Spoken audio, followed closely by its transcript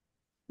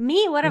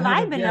Me, what We have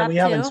I haven't, been yeah, we up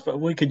haven't. to?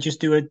 We could just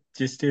do it.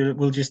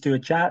 We'll just do a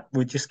chat.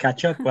 We'll just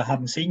catch up. We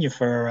haven't seen you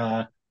for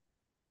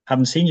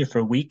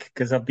a week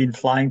because I've been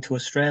flying to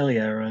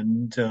Australia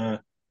and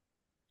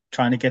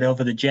trying to get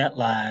over the jet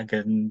lag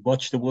and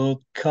watch the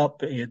World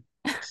Cup at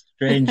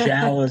strange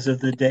hours of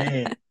the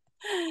day.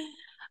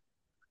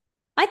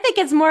 I think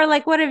it's more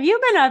like, what have you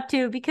been up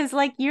to? Because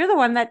like you're the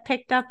one that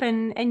picked up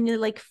and you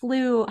like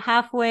flew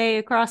halfway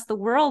across the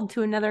world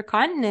to another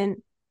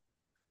continent.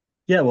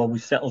 Yeah, well, we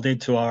settled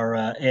into our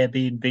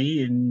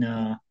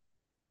Airbnb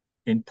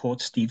in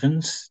Port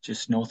Stephens,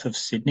 just north of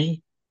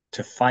Sydney,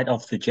 to fight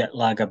off the jet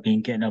lag. I've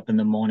been getting up in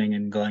the morning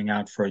and going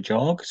out for a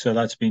jog, so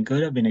that's been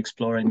good. I've been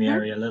exploring the Hmm.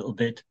 area a little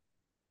bit,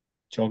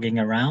 jogging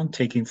around,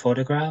 taking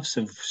photographs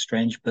of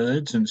strange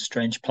birds and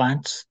strange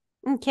plants.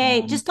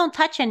 Okay, Um, just don't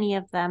touch any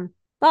of them.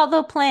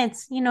 Although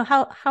plants,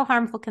 how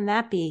harmful can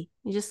that be?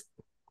 You just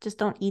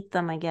don't eat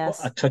them, I well,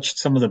 I guess. touched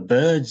some of the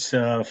birds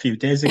a few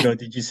days ago.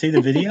 Did you see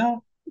the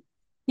video?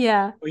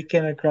 Yeah. We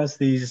came across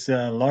these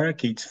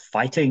lorikeets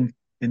fighting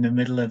in the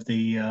middle of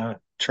the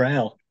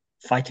trail,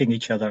 fighting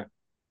each other,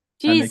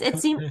 and Geez, they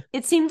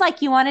it seemed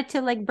like you wanted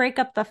to like break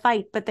up the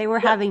fight, but they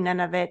were yeah, having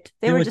none of it.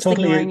 They were just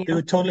ignoring they were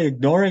you. totally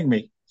ignoring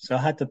me. So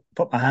I had to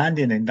put my hand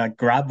in and like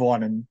grab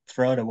one and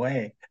throw it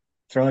away,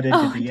 throw it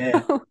into Oh the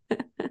air. no.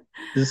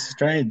 This is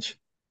strange.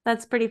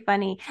 That's pretty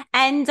funny.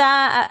 And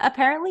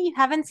apparently you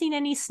haven't seen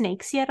any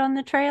snakes yet on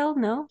the trail,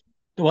 no?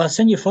 Well, I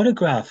sent you a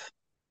photograph.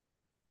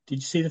 Did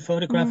you see the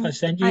photograph I Mm,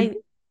 sent you I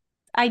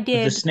I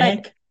of the did, but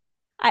snake?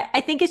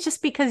 I think it's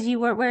just because you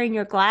weren't wearing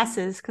your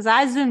glasses, because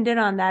I zoomed in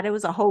on that. It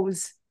was a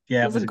hose. It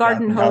Yeah, it was a was a garden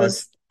garden hose.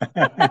 hose.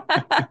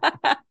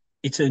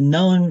 It's a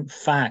known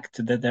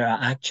fact that there are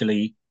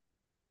actually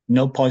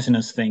no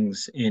poisonous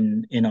things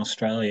in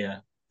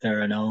Australia.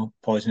 There are no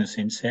poisonous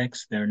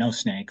insects. There are no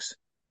snakes.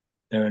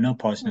 There are no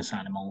poisonous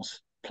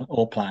animals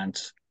or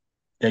plants.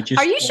 They're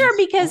Are just you all sure?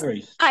 Because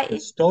stories. The I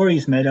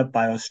stories made up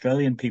by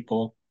Australian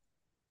people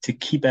to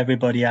keep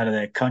everybody out of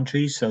their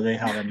country so they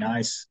have a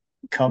nice,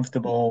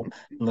 comfortable,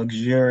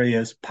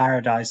 luxurious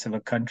paradise of a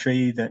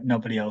country that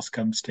nobody else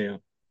comes to.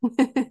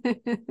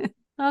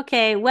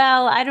 Okay,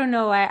 well, I don't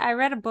know. I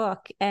read a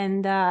book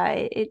and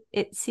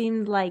it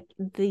seemed like You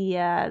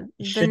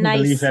the shouldn't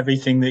believe nice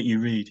everything that you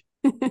read.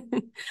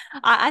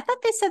 I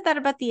thought they said that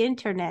about the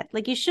internet.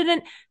 Like you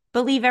shouldn't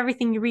believe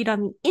everything you read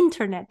on the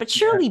internet, but Yeah,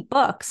 surely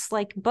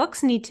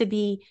books need to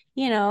be,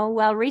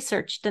 well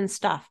researched and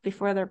stuff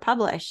before they're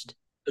published.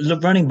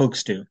 look, running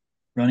books do.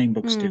 Running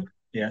books do. Hmm.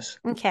 Yes,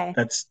 Okay.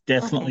 that's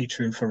definitely Okay.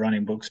 true for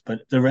running books, but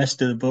the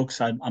rest of the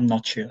books, I'm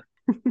not sure.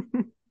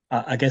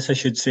 I guess I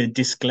should say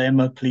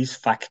disclaimer, please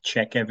fact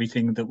check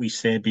everything that we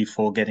say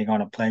before getting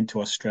on a plane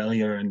to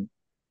Australia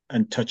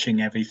and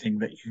touching everything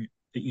that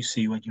you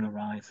see when you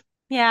arrive.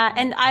 Yeah,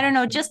 and I don't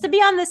know, just to be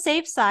on the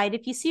safe side,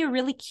 if you see a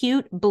really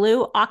cute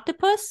blue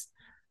octopus,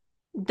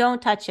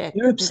 don't touch it.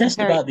 You're It's obsessed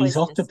very about these poisonous.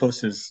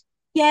 octopuses,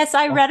 Yes,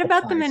 I read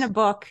about them in a octopi.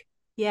 book.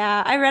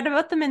 Yeah, I read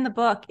about them in the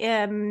book.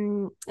 There's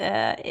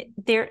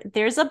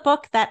a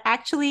book that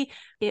actually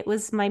it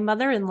was my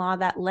mother-in-law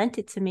that lent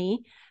it to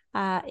me.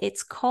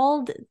 It's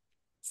called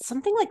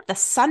something like The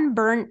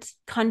Sunburnt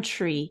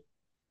Country,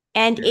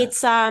 and Yeah,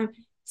 it's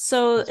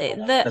so the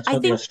that's I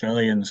what the think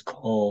Australians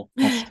call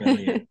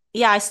Australia.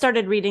 yeah, I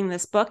started reading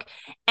this book,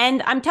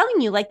 and I'm telling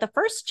you, like the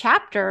first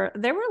chapter,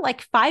 there were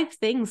like five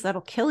things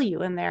that'll kill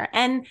you in there.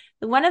 And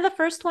one of the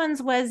first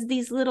ones was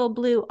these little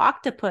blue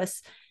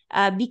octopus,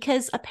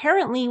 because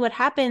apparently what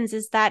happens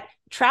is that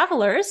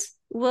travelers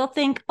will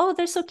think, oh,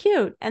 they're so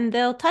cute, and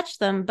they'll touch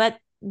them, but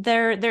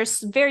they're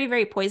very,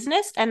 very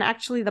poisonous. And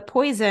actually, the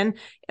poison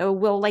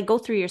will like go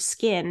through your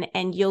skin,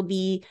 and you'll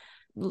be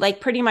like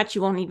pretty much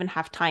you won't even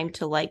have time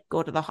to like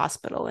go to the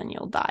hospital, and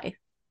you'll die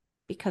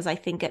because I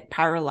think it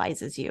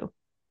paralyzes you.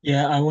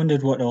 Yeah, I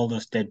wondered what all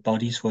those dead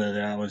bodies were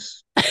that I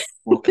was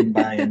walking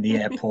by in the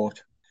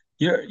airport.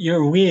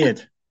 You're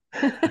weird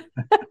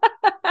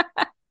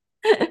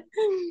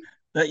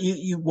that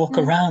you walk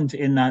around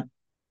in that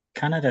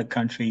Canada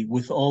country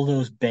with all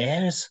those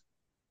bears.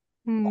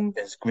 Like Hmm.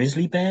 there's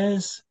grizzly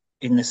bears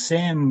in the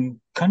same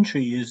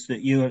country as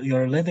that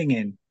you're living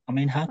in. I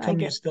mean, how I come you're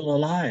get still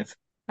alive?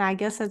 I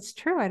guess that's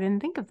true. I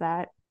didn't think of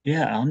that.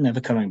 Yeah, I'm never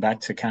coming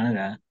back to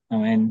Canada. I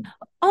mean,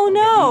 Oh I'll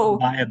get eaten no.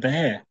 by a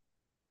bear.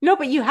 No,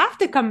 but you have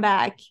to come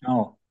back.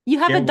 Oh, You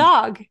have yeah, a well,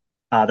 dog.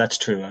 that's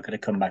true. I gotta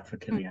come back for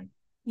Hmm. Killian,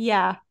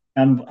 Yeah.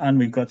 and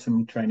we've got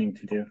some training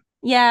to do.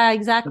 Yeah,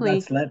 But that's exactly.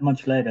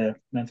 much later.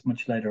 That's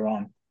much later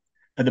on.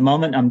 At the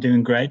moment, I'm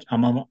doing great.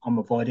 I'm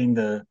avoiding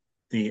the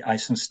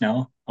ice and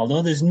snow.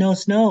 Although there's no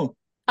snow.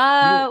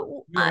 You Uh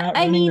you were out I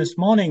running mean, this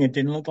morning. It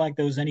didn't look like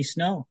there was any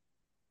snow.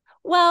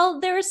 well,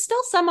 there is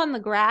still some on the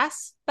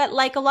grass, but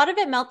like a lot of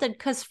it melted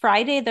because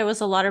Friday there was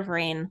a lot of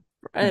rain,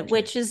 Okay.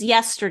 which is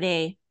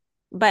yesterday.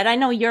 But I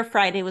know your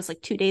Friday was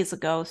like 2 days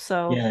ago,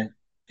 so Yeah,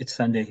 it's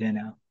Sunday here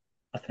now,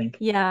 I think.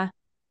 yeah,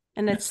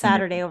 and Yeah, it's Sunday.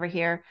 Saturday over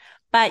here.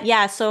 But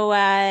yeah, so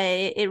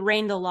it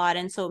rained a lot,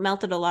 and so it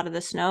melted a lot of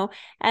the snow.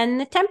 And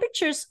the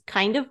temperatures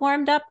kind of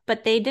warmed up,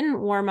 but they didn't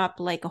warm up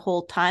like a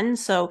whole ton.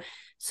 So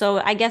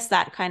I guess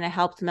that kind of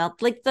helped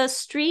melt. Like the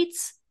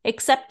streets,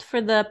 except for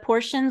the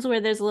portions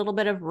where there's a little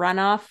bit of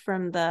runoff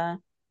from the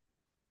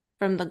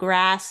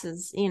grass,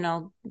 is,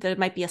 there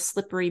might be a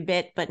slippery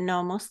bit, but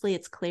no, mostly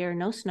it's clear,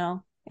 no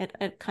snow.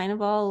 It kind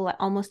of all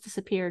almost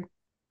disappeared.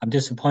 I'm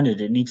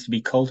disappointed. It needs to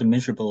be cold and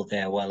miserable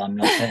there while I'm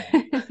not there.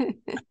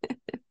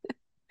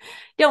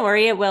 Don't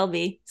worry, it will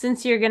be.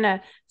 Since you're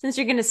gonna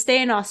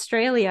stay in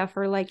Australia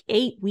for like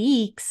 8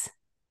 weeks.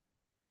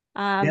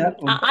 Yeah,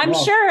 I'm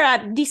well,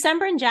 sure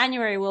December and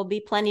January will be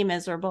plenty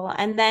miserable,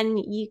 and then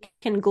you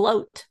can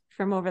gloat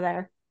from over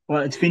there.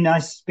 well, it's been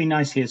nice. It's been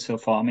nice here so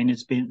far. I mean,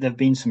 there've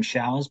been some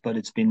showers, but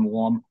it's been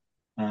warm,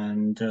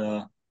 and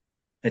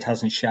it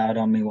hasn't showered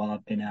on me while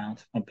I've been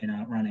out. I've been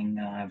out running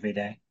every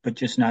day, but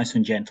just nice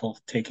and gentle,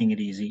 taking it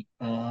easy.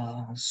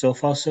 So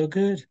far so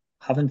good.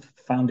 Haven't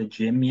found a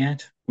gym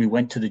yet. We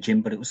went to the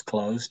gym, but it was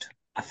closed.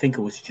 I think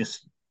it was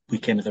just we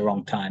came at the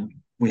wrong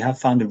time. We have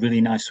found a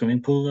really nice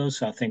swimming pool though,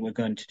 so I think we're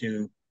going to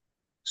do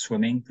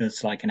swimming.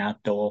 That's like an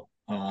outdoor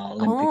Oh,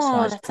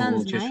 Olympic-sized that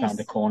pool sounds just around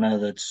the nice. corner.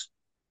 That's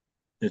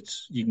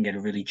you can get a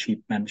really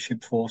cheap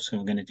membership for. So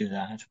we're going to do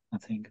that, I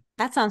think.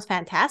 That sounds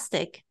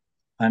fantastic.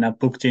 And I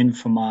booked in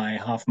for my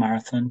half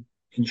marathon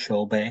in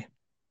Shoal Bay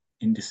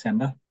in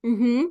December.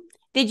 Mm-hmm.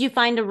 Did you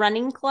find a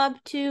running club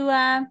to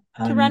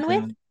And run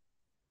with?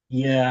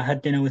 yeah, I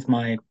had dinner with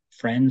my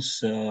friends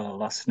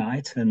last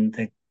night, and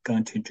they're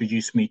going to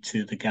introduce me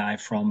to the guy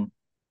from.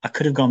 I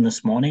could have gone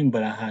this morning,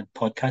 but I had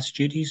podcast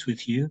duties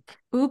with you.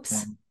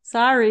 Oops, Um,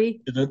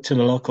 sorry. to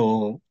the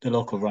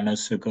local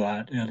runners who go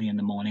out early in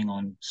the morning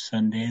on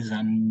Sundays,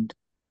 and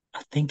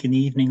I think in the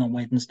evening on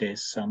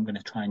Wednesdays. So I'm going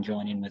to try and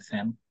join in with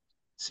them,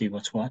 see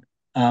what's what.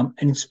 And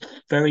it's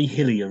very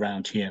hilly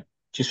around here.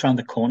 Just around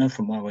the corner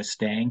from where we're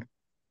staying,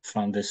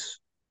 found this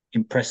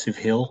impressive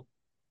hill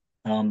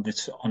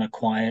that's on a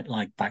quiet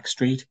like back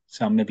street.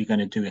 So I'm maybe going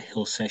to do a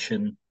hill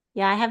session.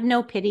 Yeah, I have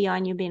no pity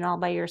on you being all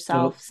by So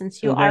yourself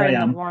since you so there are I in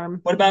the am. warm.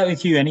 What about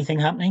with you? Anything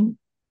happening?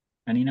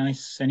 Any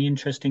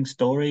interesting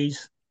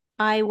stories?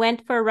 I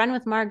went for a run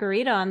with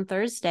Margarita on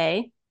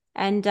Thursday,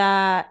 and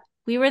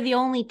we were the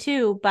only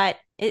two, but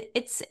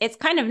it's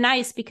kind of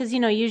nice because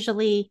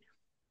usually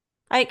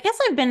I guess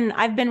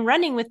I've been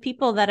running with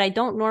people that I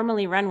don't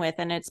normally run with,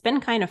 and it's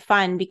been kind of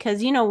fun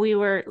because we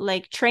were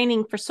like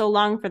training for so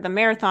long for the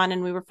marathon,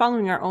 and we were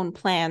following our own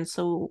plan,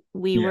 so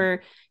we Yeah,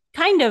 were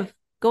kind of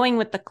going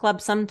with the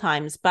club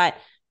sometimes, but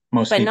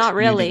mostly not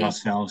leading really.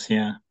 ourselves.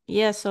 Yeah,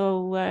 Yeah,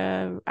 so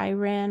I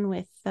ran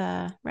with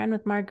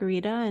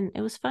Margarita, and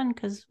it was fun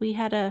because we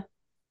had a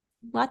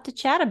lot to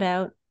chat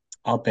about.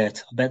 I'll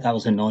bet. I bet that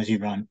was a noisy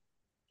run.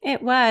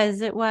 It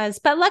was.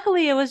 But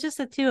luckily it was just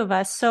the two of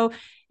us. So,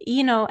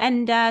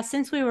 and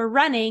since we were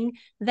running,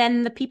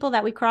 then the people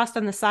that we crossed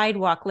on the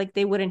sidewalk, like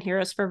they wouldn't hear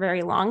us for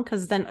very long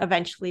because then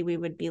eventually we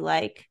would be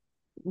like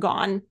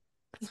gone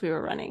because we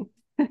were running.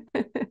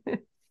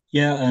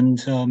 Yeah, and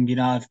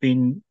I've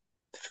been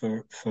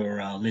for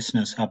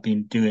listeners, I've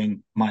been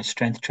doing my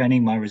strength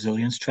training, my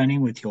resilience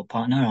training with your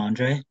partner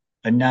Andre.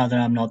 And now that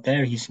I'm not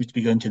there, he seems to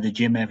be going to the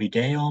gym every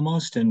day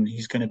almost, and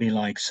he's going to be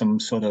like some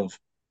sort of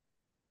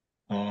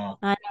uh,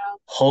 I know.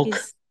 Hulk.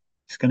 He's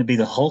He's going to be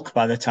the Hulk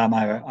by the time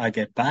I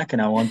get back,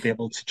 and I won't be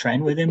able to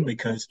train with him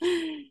because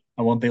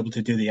I won't be able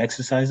to do the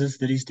exercises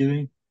that he's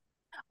doing.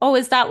 Oh,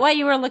 is that why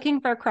you were looking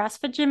for a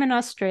CrossFit gym in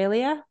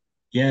Australia?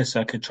 Yes,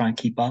 I could try and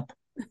keep up.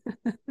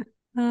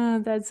 Oh,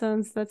 that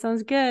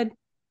sounds good.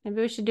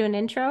 Maybe we should do an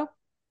intro.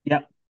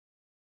 Yeah.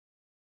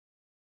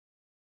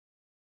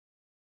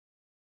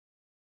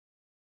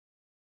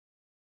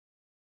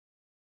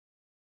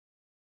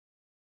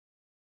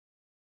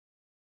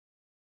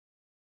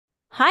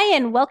 Hi,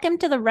 and welcome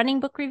to the Running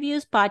Book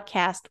Reviews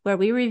podcast, where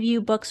we review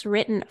books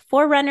written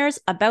for runners,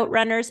 about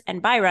runners,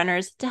 and by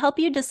runners to help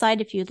you decide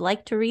if you'd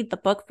like to read the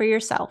book for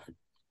yourself.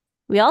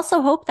 We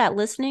also hope that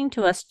listening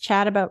to us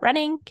chat about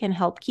running can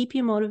help keep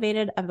you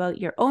motivated about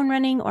your own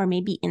running or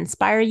maybe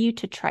inspire you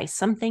to try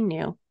something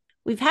new.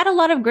 We've had a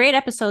lot of great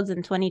episodes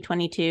in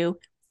 2022,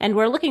 and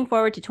we're looking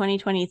forward to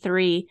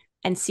 2023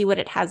 and see what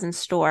it has in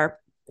store.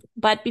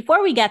 But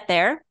before we get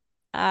there,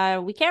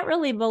 we can't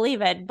really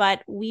believe it,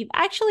 but we've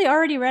actually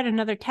already read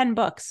another 10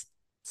 books.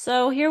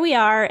 So here we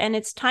are, and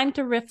it's time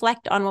to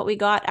reflect on what we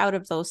got out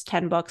of those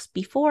 10 books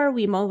before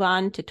we move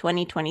on to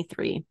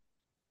 2023.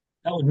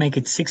 That would make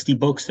it 60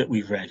 books that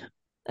we've read.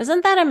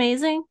 Isn't that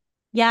amazing?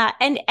 Yeah,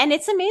 and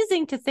it's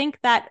amazing to think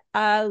that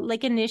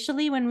like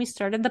initially when we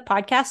started the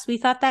podcast, we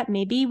thought that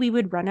maybe we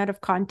would run out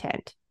of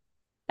content.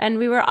 And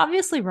we were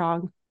obviously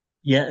wrong.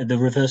 Yeah, the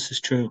reverse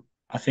is true.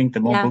 I think the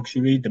more Yeah, books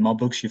you read, the more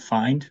books you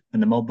find,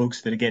 and the more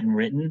books that are getting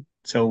written.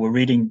 So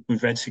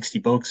we've read 60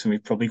 books, and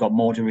we've probably got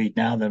more to read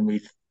now than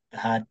we've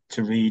had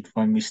to read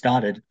when we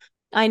started.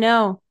 I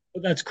know.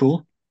 But that's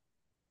cool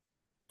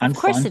Of and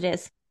course fun. it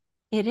is.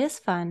 It is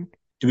fun.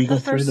 Do we The go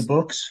through the first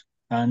books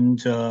and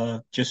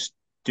just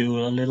do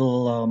a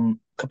little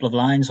couple of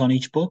lines on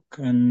each book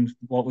and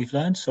what we've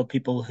learned so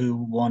people who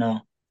want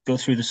to go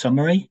through the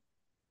summary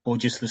or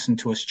just listen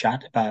to us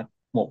chat about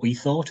what we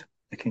thought.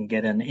 They can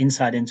get an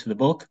insight into the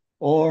book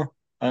or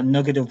a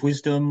nugget of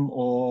wisdom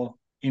or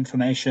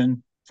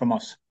information from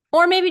us.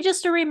 Or maybe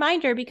just a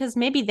reminder because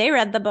maybe they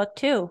read the book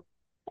too.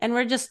 And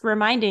we're just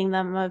reminding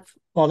them of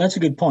Oh, that's a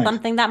good point.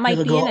 something that might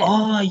They'll be go, in it.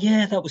 oh,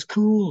 yeah, that was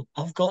cool.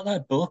 I've got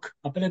that book.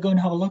 I better go and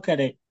have a look at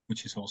it,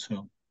 which is also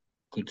a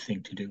good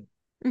thing to do.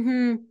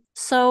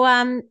 So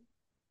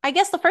I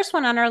guess the first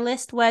one on our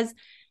list was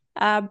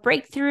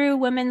Breakthrough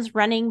Women's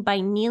Running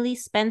by Neely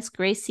Spence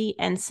Gracie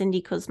and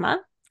Cindy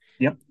Kuzma.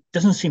 Yep.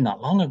 Doesn't seem that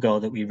long ago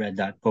that we read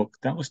that book.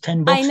 That was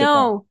 10 I books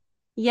ago. know.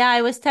 Yeah,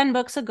 it was 10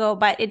 books ago,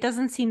 but it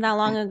doesn't seem that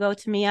long ago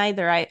to me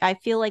either. I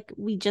feel like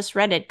we just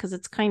read it because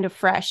it's kind of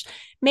fresh.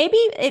 Maybe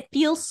it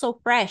feels so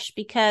fresh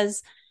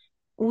because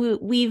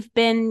we've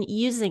been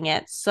using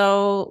it.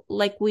 So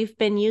like we've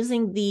been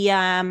using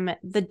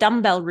the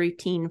dumbbell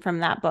routine from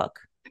that book.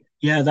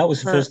 Yeah, that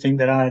was the For first thing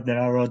that I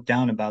wrote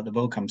down about the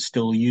book. I'm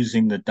still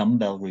using the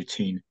dumbbell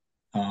routine.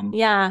 Um,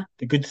 yeah.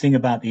 the good thing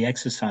about the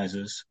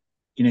exercises,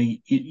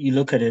 you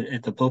look at it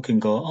at the book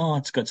and go, oh,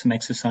 it's got some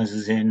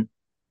exercises in.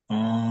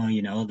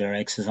 Oh, there are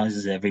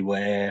exercises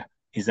everywhere.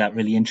 Is that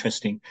really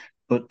interesting?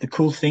 But the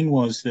cool thing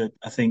was that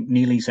I think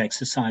Neely's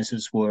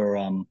exercises were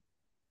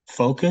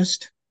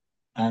focused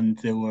and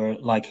they were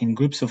like in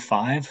groups of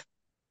five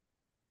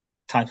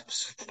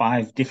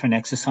different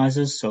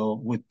exercises. So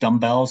with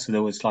dumbbells,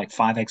 there was like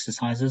five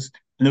exercises,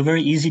 and they're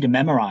very easy to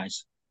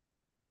memorize.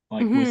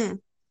 Like Hmm.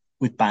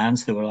 with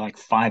bands, there were like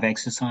five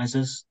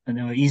exercises, and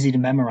they were easy to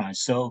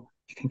memorize. So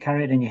you can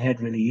carry it in your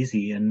head really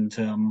easy. And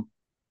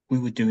we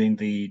were doing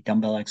the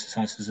dumbbell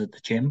exercises at the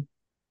gym.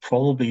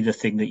 Probably the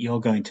thing that you're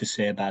going to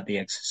say about the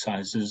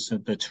exercises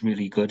that's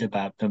really good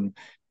about them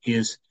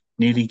is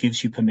nearly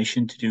gives you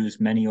permission to do as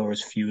many or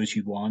as few as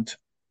you want.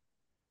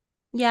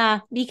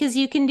 Yeah, because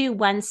you can do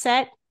one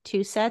set,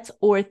 two sets,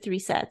 or three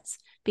sets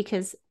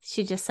because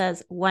she just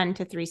says 1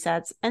 to 3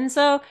 sets. And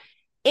so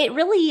it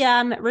really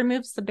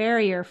removes the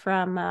barrier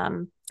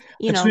from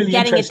It's really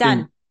getting it interesting.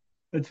 done.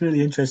 It's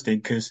really interesting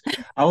because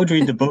I would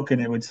read the book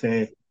and it would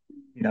say,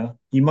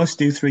 you must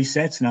do 3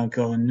 sets, and I'll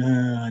go,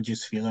 no, I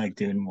just feel like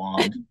doing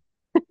one,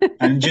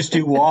 and just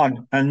do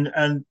one, and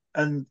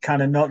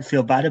kind of not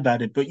feel bad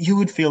about it. But you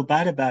would feel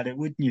bad about it,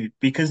 wouldn't you?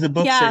 Because the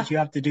book says Yeah. you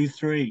have to do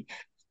three.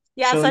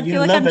 Yes, So I you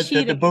feel like love I'm it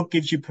that the cheating. book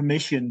gives you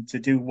permission to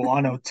do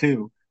one or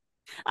two.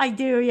 I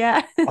do,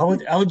 yeah. I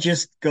would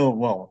just go,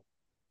 well,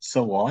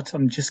 so what?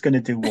 I'm just going to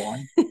do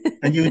one.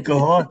 And you would go,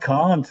 oh, I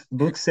can't. The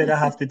book said I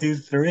have to do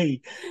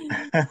three.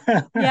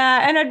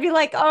 Yeah, and I'd be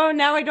like, "Oh,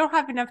 now I don't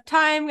have enough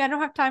time. I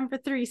don't have time for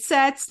 3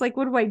 sets. Like,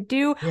 what do I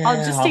do? I'll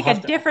Yeah, just take a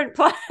different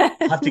plan."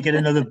 I'll have to get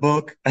another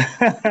book.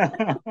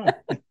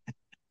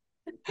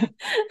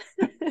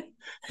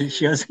 It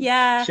shows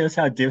Yeah, shows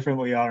how different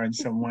we are in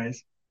some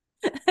ways.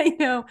 I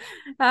know.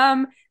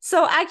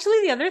 So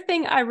actually the other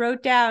thing I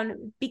wrote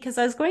down because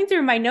I was going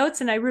through my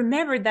notes and I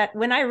remembered that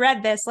when I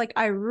read this, like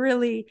I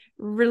really,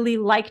 really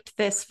liked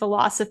this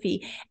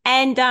philosophy.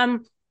 And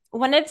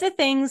one of the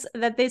things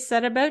that they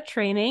said about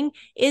training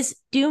is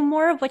do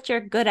more of what you're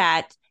good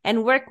at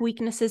and work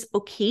weaknesses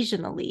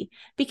occasionally.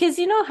 Because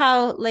you know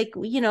how, like,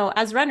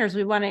 as runners,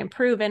 we want to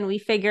improve and we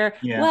figure,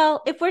 Yeah,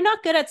 well, if we're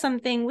not good at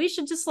something, we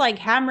should just like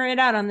hammer it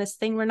out on this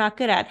thing we're not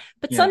good at.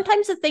 But yeah,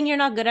 sometimes the thing you're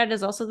not good at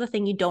is also the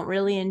thing you don't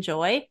really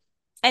enjoy.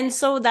 And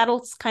so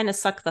that'll kind of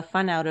suck the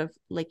fun out of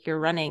like your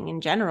running in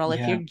general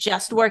if you're yeah,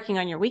 just working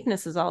on your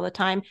weaknesses all the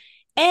time.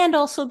 And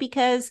also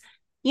because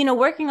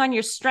working on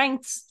your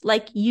strengths,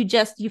 like you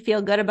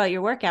feel good about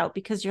your workout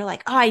because you're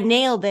like, oh, I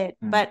nailed it.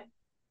 mm, But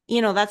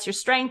that's your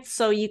strength.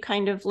 So you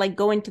kind of like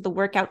go into the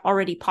workout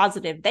already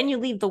positive. Then you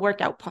leave the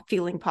workout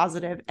feeling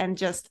positive and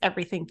just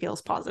everything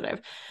feels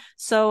positive.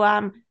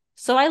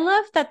 So I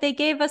love that they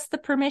gave us the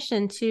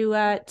permission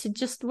to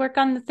just work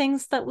on the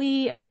things that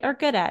we are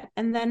good at,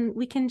 and then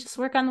we can just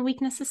work on the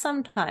weaknesses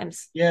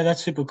sometimes. yeah.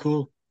 That's super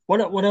cool.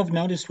 What I've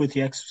noticed with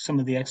some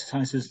of the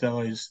exercises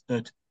though is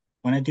that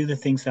when I do the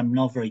things I'm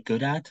not very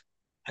good at,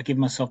 I give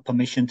myself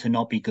permission to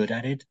not be good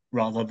at it,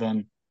 rather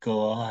than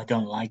go, oh, I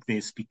don't like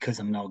this because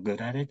I'm not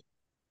good at it.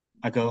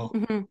 I go,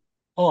 Mm-hmm.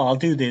 oh, I'll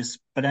do this,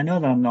 but I know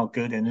that I'm not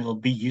good and it'll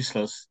be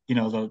useless.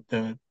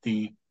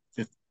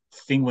 The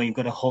thing where you've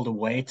got to hold a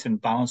weight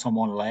and balance on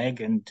one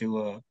leg and do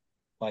a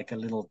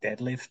little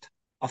deadlift.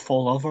 I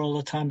fall over all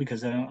the time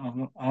because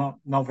I'm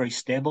not very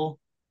stable.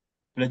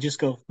 But I just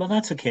go, well,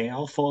 that's okay.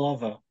 I'll fall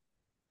over,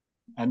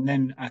 and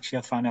then actually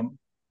I find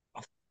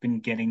I've been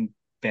getting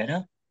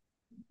better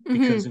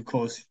because, Mm-hmm. of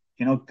course,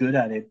 you're not good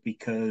at it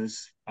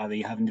because either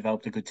you haven't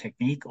developed a good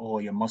technique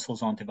or your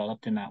muscles aren't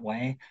developed in that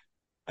way.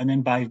 And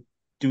then by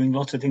doing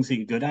lots of things that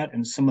you're good at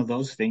and some of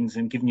those things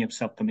and giving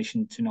yourself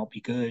permission to not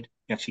be good,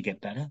 you actually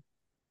get better.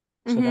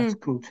 So that's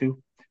Mm-hmm. cool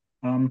too.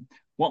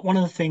 One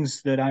of the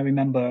things that I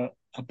remember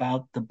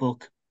about the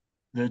book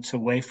that's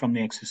away from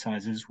the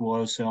exercises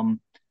was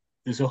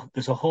there's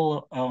a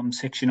whole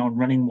section on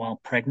running while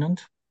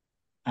pregnant,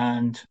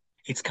 and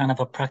it's kind of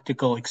a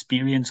practical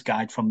experience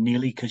guide from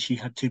Neely because she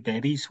had two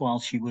babies while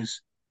she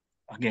was,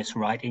 I guess,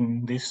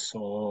 writing this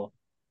or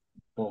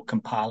or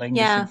compiling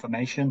this Yeah.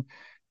 information.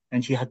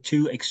 And she had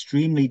two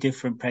extremely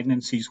different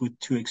pregnancies with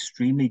two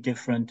extremely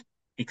different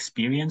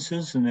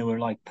experiences, and they were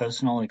like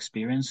personal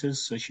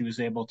experiences. So she was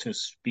able to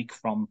speak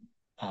from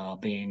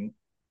being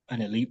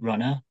an elite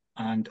runner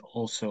and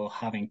also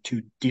having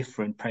two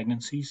different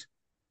pregnancies.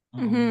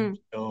 Hmm.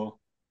 So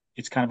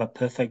it's kind of a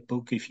perfect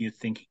book if you're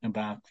thinking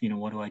about,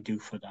 what do I do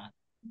for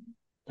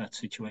that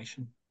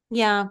situation?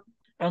 Yeah, of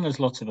And there's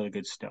lots of other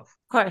good stuff.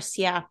 course.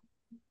 Yeah.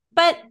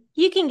 But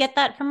you can get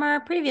that from our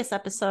previous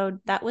episode.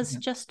 That was Yeah.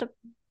 just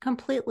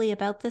completely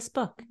about this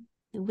book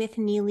with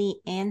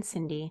Neely and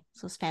Cindy.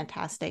 So it's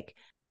fantastic.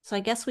 So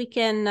I guess we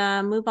can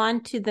move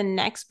on to the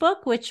next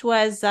book, which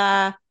was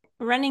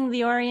Running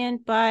the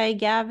Orient by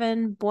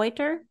Gavin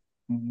Boiter.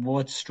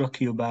 What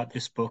struck you about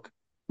this book?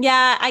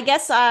 Yeah, I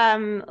guess I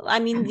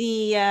mean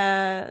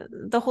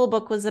the whole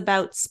book was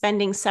about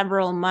spending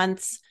several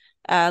months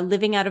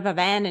living out of a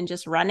van and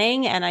just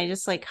running, and I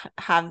just like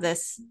have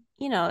this,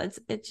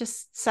 it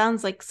just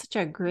sounds like such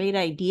a great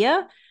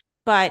idea.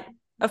 But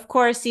of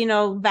course,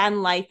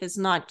 van life is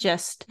not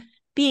just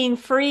being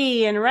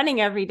free and running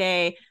every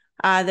day.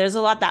 There's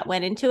a lot that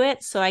went into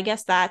it. So I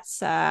guess that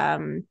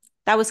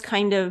was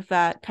kind of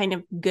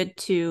good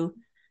to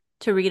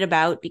read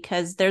about,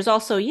 because there's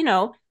also,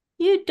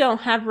 you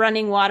don't have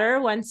running water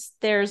once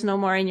there's no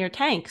more in your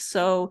tank.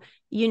 So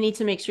you need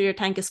to make sure your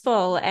tank is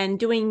full. And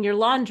doing your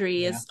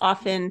laundry Yeah. is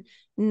often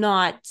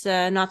not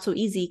so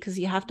easy because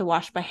you have to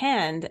wash by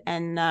hand,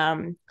 and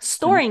And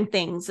storing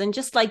things, and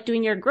just like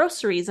doing your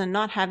groceries and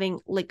not having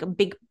like a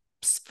big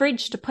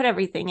fridge to put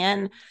everything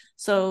in.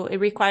 So it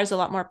requires a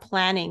lot more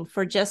planning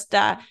for just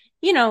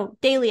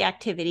daily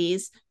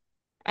activities.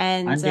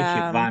 And And if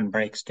your van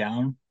breaks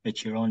down,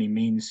 it's your only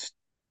means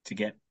to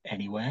get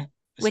anywhere,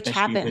 which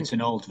especially if it's happened.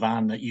 an old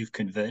van that you've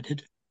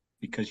converted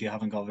because you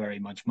haven't got very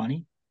much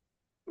money.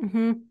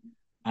 Mm-hmm.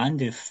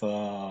 And if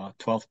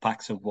 12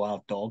 packs of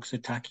wild dogs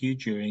attack you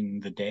during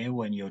the day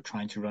when you're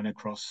trying to run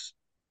across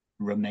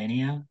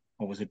Romania,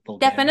 or was it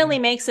Definitely Bulgaria?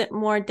 makes it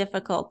more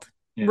difficult.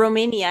 Yeah.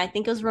 Romania, I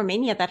think it was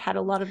Romania that had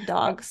a lot of Uh,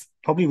 dogs.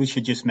 Probably we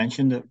should just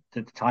mention that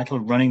the title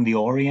Running the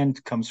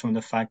Orient comes from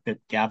the fact that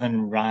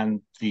Gavin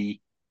ran the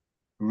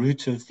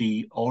route of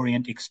the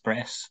Orient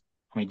Express.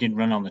 I mean, he didn't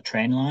run on the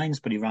train lines,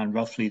 but he ran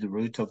roughly the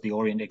route of the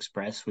Orient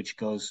Express, which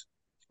goes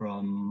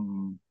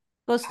from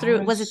Goes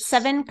through, was it Paris.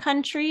 7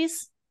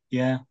 countries?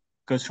 Yeah,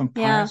 goes from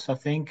Yeah. Paris, I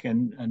think,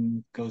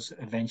 and goes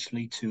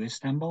eventually to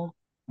Istanbul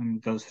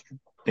and goes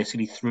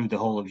basically through the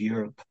whole of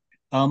Europe.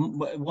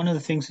 One of the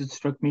things that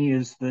struck me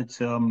is that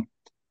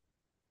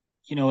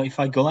if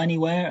I go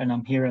anywhere, and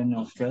I'm here in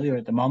Australia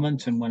at the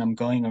moment, and when I'm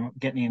going or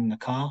getting in the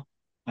car,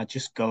 I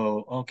just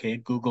go, okay,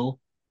 Google,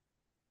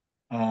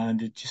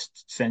 and it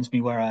just sends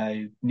me where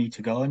I need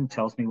to go and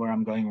tells me where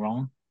I'm going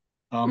wrong.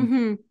 Um,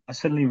 Mm-hmm. I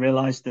suddenly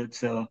realized that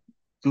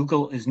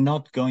Google is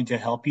not going to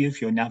help you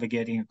if you're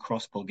navigating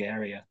across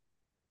Bulgaria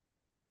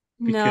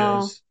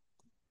No.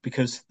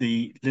 because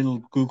the little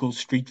Google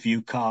Street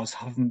View cars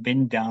haven't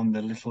been down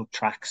the little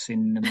tracks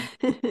in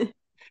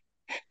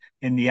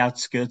the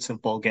outskirts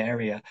of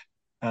Bulgaria.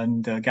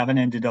 And Gavin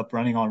ended up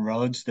running on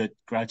roads that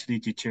gradually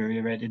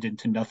deteriorated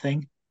into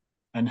nothing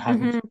and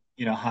hadn't,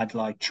 Mm-hmm. had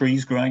like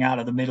trees growing out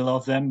of the middle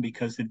of them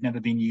because they'd never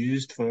been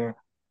used for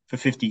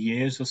 50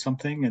 years or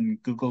something.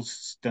 And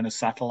Google's done a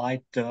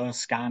satellite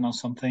scan or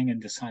something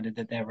and decided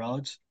that they're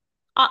roads.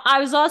 I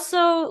was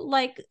also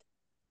like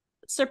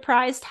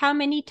surprised how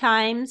many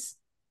times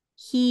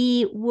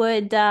he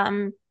would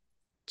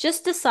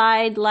just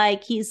decide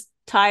like he's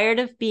tired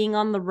of being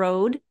on the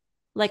road,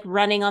 like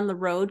running on the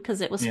road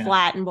because it was Yeah.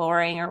 flat and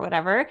boring or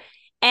whatever.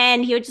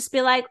 And he would just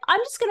be like, I'm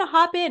just gonna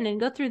hop in and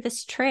go through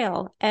this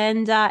trail.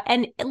 And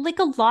like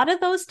a lot of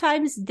those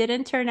times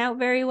didn't turn out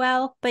very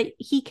well, but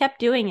he kept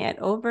doing it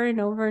over and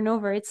over and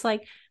over. It's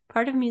like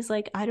part of me is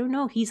like, I don't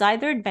know. He's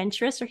either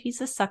adventurous or he's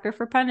a sucker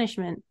for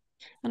punishment.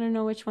 I don't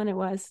know which one it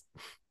was.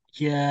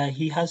 Yeah,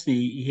 he has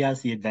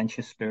the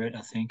adventure spirit,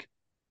 I think.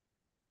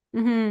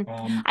 Hmm.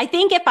 Um, I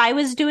think if I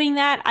was doing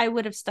that, I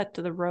would have stuck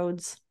to the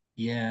roads.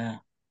 yeah.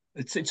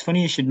 It's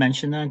funny you should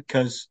mention that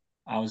because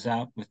I was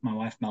out with my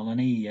wife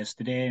Melanie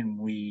yesterday and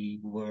we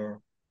were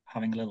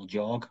having a little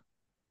jog.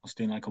 I was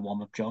doing like a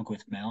warm-up jog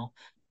with Mel,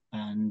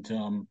 and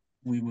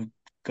we were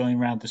going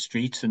around the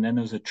streets, and then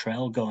there was a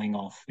trail going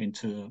off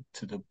into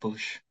the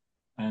bush,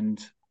 and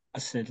I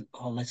said,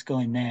 "Oh, let's go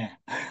in there."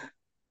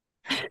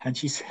 And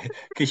she said,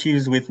 because she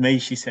was with me,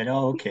 she said,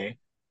 "Oh, okay."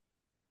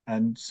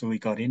 And so we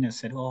got in and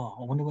said, "Oh,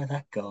 I wonder where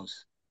that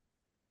goes.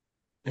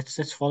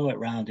 Let's follow it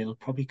round. It'll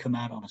probably come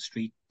out on a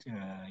street,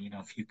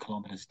 a few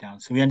kilometers down."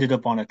 So we ended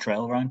up on a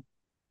trail run,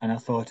 and I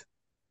thought,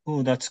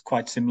 "Oh, that's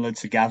quite similar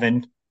to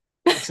Gavin.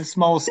 It's a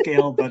small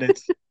scale, but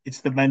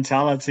it's the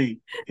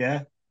mentality,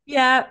 yeah."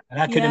 Yeah, And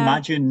I can yeah.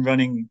 imagine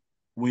running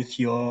with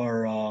your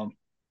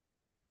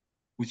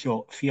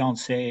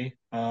fiance,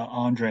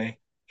 Andre.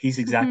 He's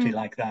exactly Hmm.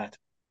 like that.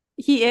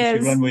 He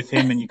If you run is. with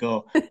him and you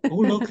go, "Oh,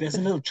 look, there's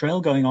a little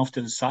trail going off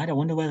to the side. I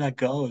wonder where that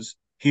goes."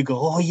 You go,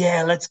 "Oh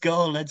yeah, let's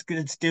go. Let's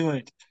do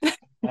it."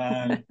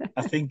 I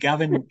think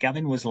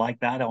Gavin was like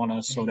that on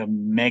a sort of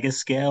mega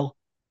scale.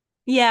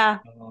 Yeah.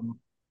 Um,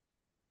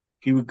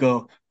 he would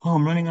go, "Oh,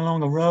 I'm running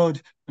along a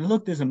road, and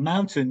look, there's a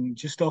mountain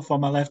just off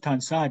on my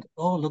left-hand side.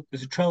 Oh, look,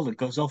 there's a trail that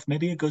goes off.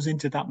 Maybe it goes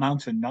into that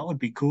mountain. That would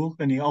be cool."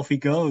 And off he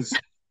goes.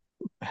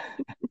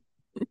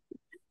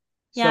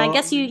 Yeah, I So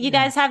guess you yeah,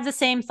 guys have the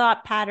same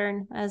thought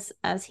pattern as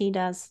he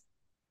does.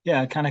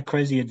 yeah, kind of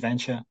crazy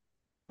adventure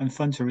and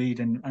fun to read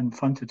and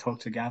fun to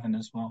talk to Gavin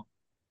as well.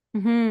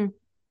 Hmm.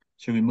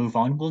 Should we move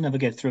on? We'll never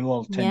get through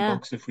all 10 Yeah.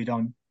 books if we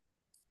don't.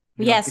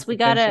 We got to Yes, pick we the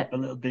pace gotta. up a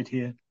little bit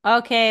here.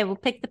 Okay, we'll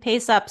pick the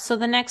pace up. So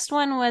the next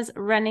one was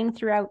Running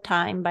Throughout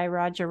Time by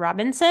Roger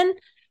Robinson.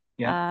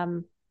 Yeah.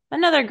 Um,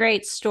 Another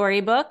great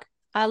storybook,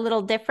 a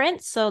little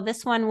different. So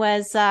this one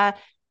was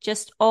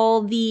just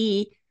all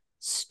the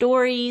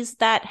stories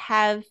that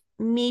have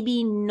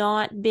maybe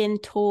not been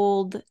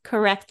told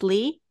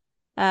correctly,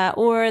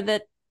 or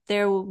that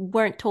they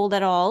weren't told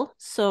at all.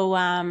 So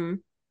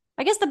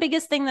I guess the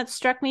biggest thing that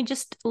struck me,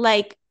 just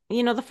like,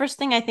 the first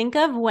thing I think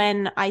of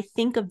when I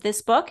think of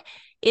this book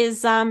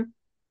is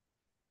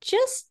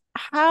just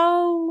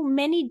how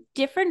many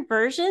different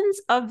versions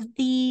of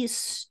the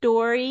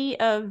story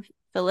of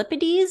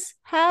Philippides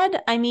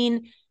had. I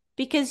mean,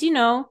 because,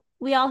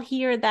 we all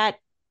hear that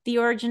the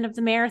origin of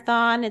the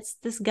marathon, it's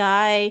this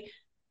guy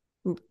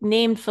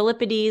named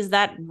Philippides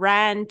that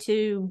ran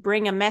to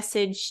bring a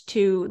message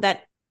to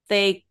that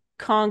they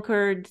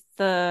conquered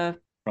the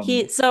From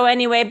he so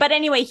anyway, but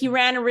anyway, he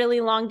ran a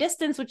really long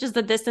distance, which is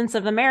the distance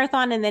of the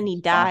marathon, and then he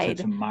Sparta died.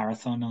 to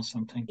Marathon or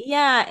something.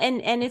 Yeah,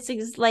 and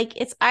like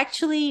it's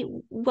actually,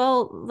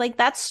 well, like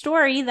that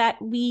story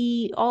that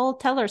we all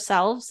tell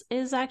ourselves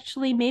is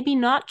actually maybe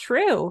not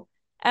true.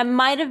 It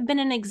might have been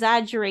an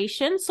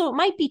exaggeration, so it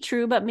might be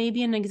true, but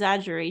maybe an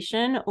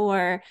exaggeration,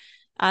 or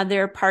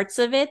there are parts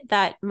of it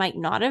that might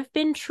not have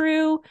been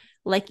true.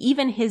 Like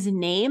even his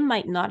name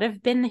might not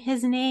have been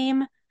his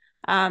name.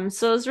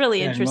 So it's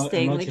really Yeah, and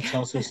interesting. Roger Like,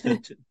 tells us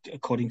that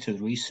according to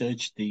the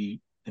research, the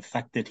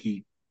fact that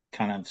he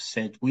kind of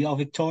said we are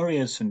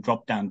victorious and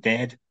dropped down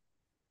dead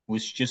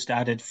was just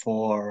added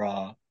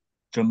for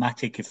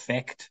dramatic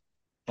effect,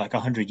 like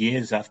 100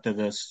 years after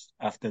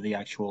the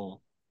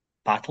actual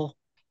battle.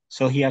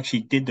 So he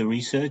actually did the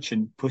research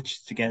and put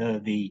together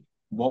the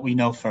what we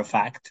know for a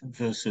fact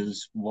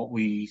versus what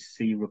we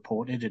see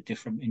reported at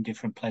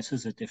different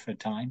places at different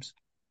times.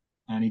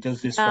 And he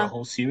does this for a yeah,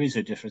 whole series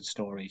of different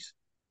stories.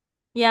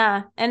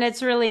 yeah, and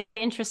it's really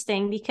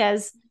interesting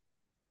because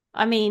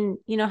I mean,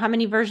 how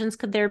many versions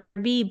could there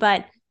be?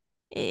 But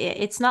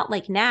it's not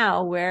like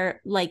now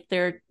where like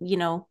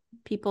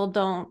people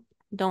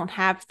don't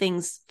have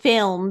things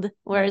filmed,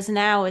 No. whereas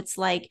now it's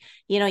like,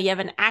 you have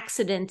an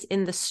accident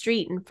in the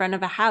street in front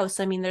of a house.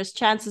 I mean, there's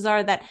chances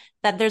are that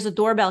there's a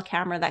doorbell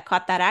camera that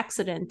caught that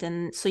accident,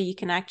 and so you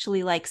can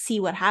actually like see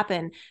what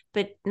happened.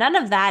 But none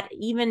of that,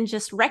 even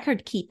just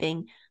record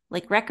keeping.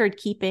 Like record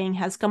keeping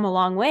has come a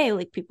long way.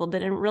 Like people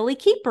didn't really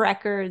keep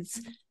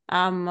records.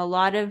 A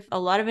lot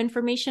of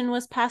information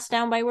was passed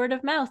down by word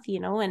of mouth,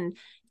 and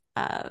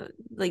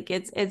like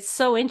it's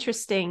so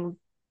interesting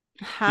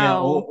Yeah,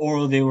 how.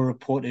 or they were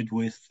reported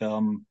with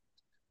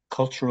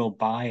cultural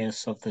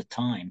bias of the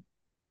time.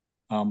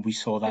 We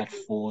saw that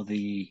for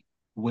the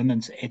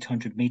women's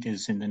 800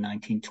 meters in the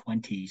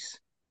 1920s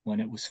when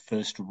it was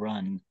first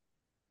run,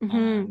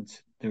 Mhm.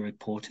 and they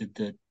reported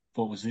that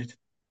what was it?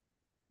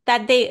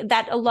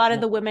 That a lot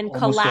of the women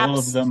Almost all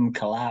of collapsed them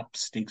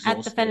collapsed,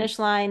 at the exhausted. finish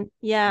line.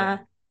 Yeah. Yeah.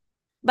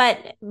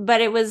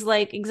 But it was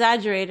like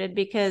exaggerated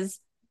because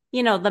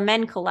the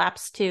men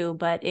collapsed too,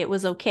 but it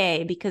was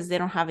okay because they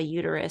don't have a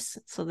uterus,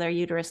 so their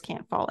uterus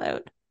can't fall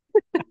out.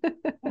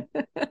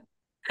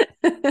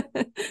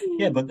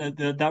 Yeah, but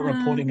that Uh,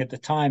 reporting at the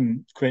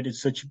time created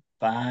such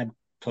bad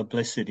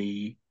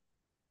publicity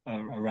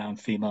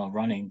around female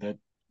running that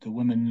the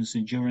women's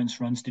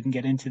endurance runs didn't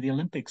get into the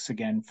Olympics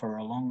again for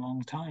a long,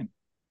 long time.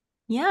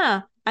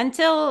 yeah,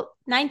 until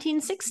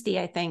 1960,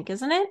 I think,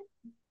 isn't it?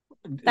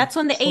 That's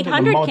when the Sort of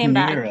the 800 came modern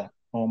back. era,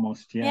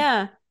 almost. Yeah.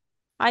 Yeah.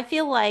 I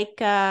feel like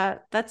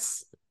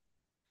that's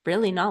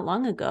really not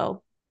long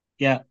ago.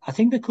 Yeah. I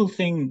think the cool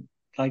thing,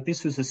 like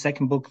this was the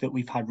second book that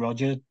we've had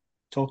Roger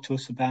talk to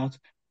us about.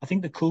 I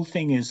think the cool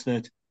thing is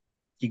that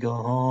you go,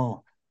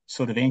 oh,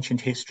 sort of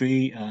ancient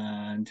history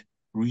and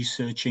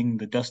researching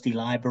the dusty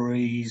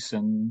libraries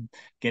and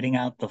getting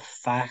out the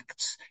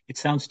facts. It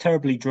sounds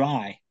terribly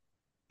dry.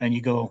 And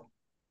you go,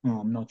 oh,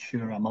 I'm not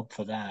sure I'm up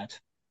for that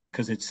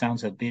because it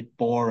sounds a bit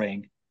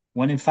boring.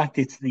 When in fact,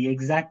 it's the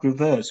exact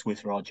reverse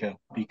with Roger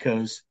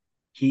because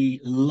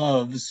he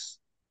loves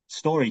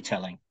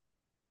storytelling.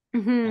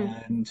 Hmm.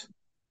 And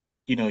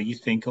you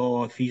think,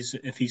 oh, if he's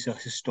a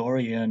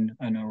historian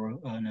and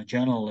a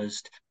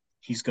journalist,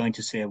 he's going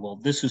to say, well,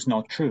 this is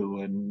not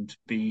true and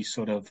be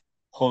sort of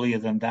holier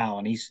than thou.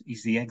 And he's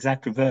the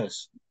exact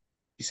reverse.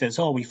 He says,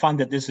 oh, we find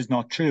that this is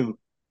not true,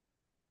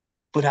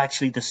 but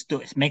actually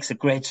it makes a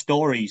great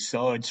story,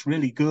 so it's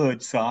really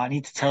good. So I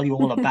need to tell you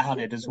all about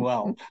it as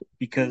well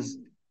because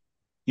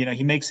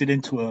he makes it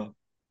into a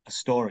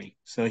story.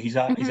 So he's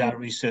out Hmm.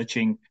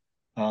 researching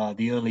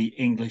the early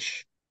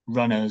English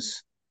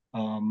runners.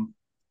 Um,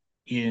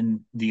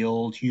 in the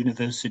old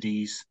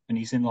universities and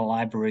he's in the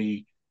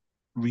library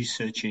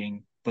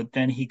researching, but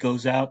then he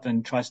goes out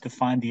and tries to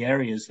find the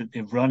areas that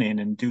they've run in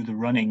and do the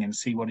running and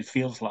see what it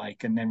feels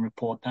like and then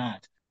report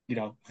that.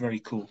 Very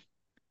cool.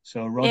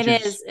 So It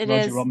is. It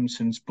Roger is.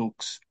 Robinson's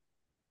books,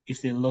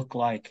 if they look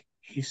like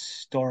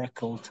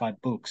historical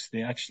type books,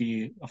 they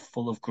actually are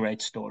full of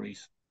great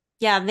stories.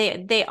 Yeah,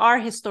 they are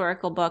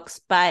historical books,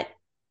 but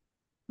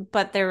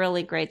they're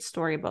really great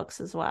storybooks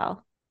as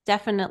well.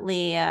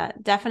 Definitely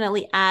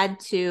add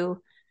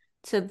to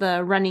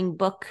the running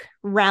book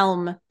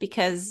realm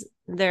because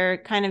they're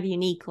kind of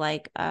unique.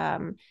 Like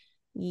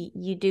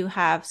you do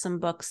have some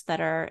books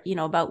that are,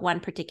 about one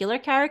particular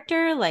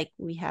character, like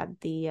we had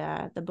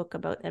the book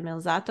about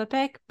Emil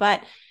Zatopek,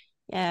 but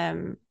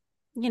um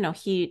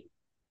he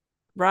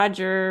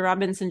Roger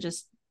Robinson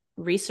just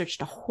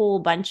researched a whole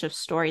bunch of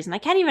stories, and I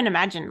can't even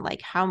imagine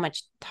like how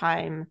much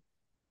time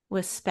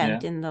was Yeah.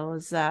 spent in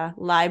those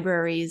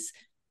libraries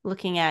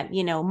looking at,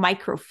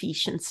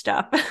 microfiche and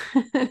stuff.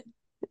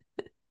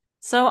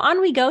 So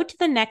on we go to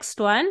the next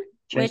one,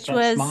 Chase which That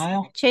was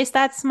Smile. Chase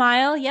That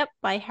Smile, yep,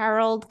 by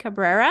Harold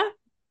Cabrera.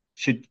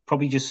 Should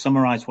probably just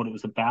summarize what it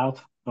was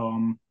about.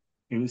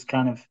 It was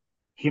kind of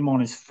him on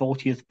his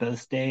 40th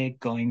birthday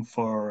going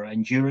for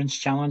endurance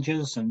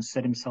challenges and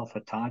set himself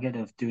a target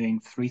of doing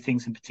three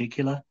things in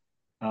particular: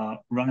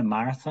 run a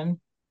marathon,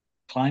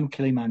 climb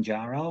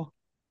Kilimanjaro,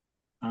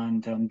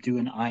 and do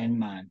an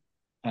Ironman.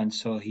 And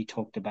so he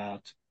talked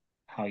about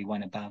how he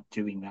went about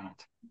doing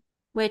that.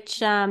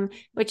 Which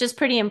is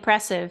pretty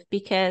impressive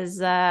because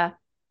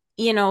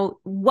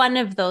one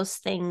of those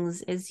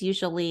things is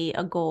usually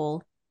a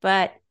goal,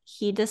 but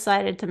he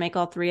decided to make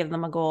all three of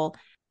them a goal.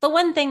 The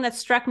one thing that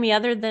struck me,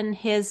 other than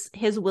his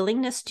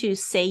willingness to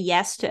say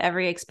yes to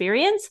every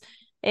experience,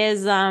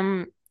 is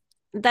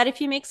that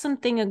if you make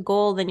something a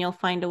goal, then you'll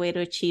find a way to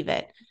achieve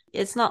it.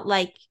 It's not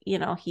like,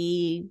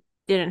 he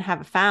didn't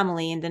have a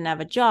family and didn't have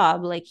a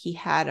job. Like he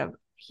had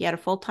a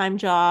full-time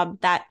job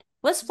that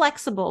was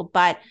flexible,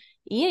 but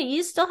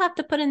you still have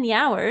to put in the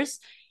hours.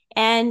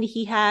 And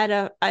he had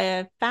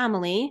a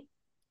family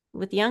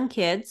with young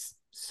kids,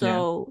 Yeah.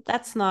 so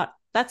that's not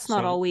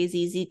So always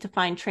easy to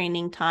find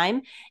training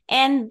time.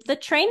 And the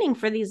training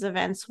for these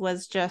events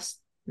was just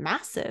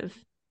massive.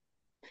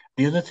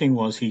 the other thing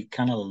was he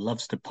kind of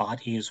loves to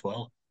party as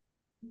well.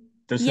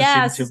 Doesn't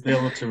seem to Yes. be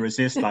able to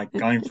resist like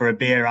going for a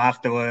beer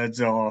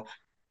afterwards or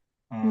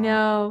uh,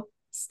 No,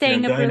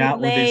 staying up going really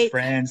out with his late.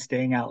 friends,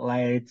 staying out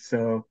late.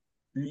 So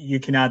you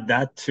can add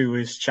that to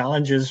his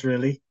challenges,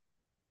 really.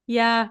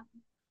 Yeah.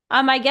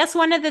 I guess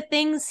one of the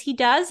things he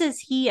does is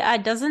he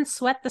doesn't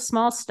sweat the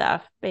small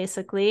stuff,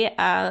 basically.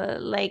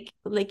 Like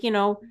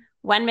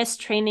one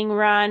missed training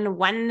run,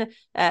 one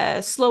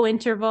slow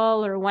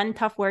interval, or one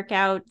tough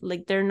workout.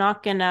 Like they're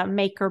not gonna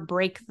make or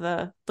break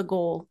the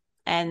goal.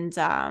 And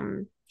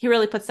he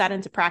really puts that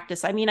into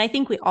practice. I mean, I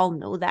think we all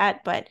know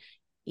that, but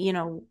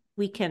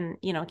we can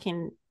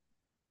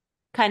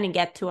kind of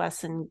get to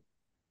us and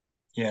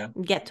Yeah.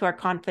 get to our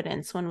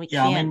confidence when we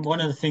Yeah. I mean, can't.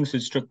 one of the things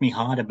that struck me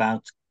hard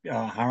about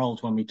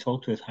Harold when we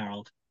talked with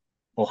Harold,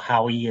 or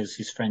Howie, as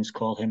his friends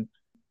call him,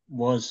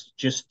 was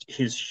just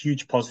his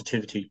huge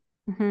positivity.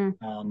 Mhm.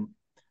 Um,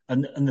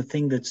 and the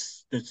thing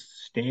that's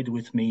stayed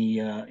with me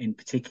in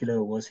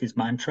particular was his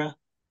mantra: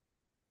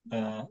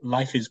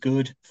 "Life is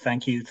good.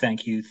 Thank you,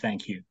 thank you,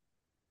 thank you."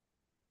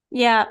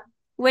 Yeah,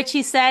 which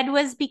he said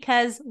was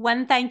because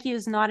one thank you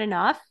is not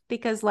enough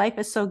because life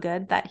is so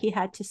good that he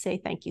had to say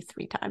thank you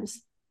three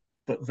times.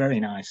 But very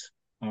nice.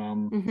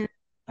 Um, Hmm.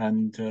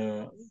 and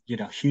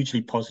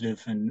hugely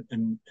positive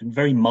and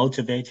very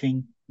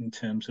motivating in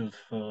terms of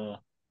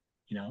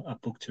a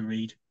book to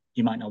read.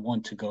 You might not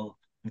want to go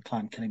and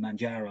climb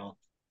Kilimanjaro,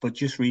 but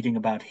just reading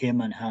about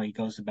him and how he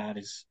goes about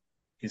his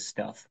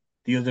stuff.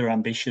 The other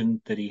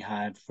ambition that he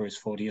had for his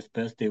 40th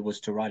birthday was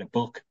to write a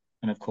book,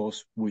 and of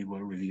course, we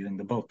were reviewing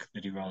the book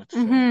that he wrote.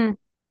 So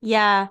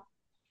Yeah.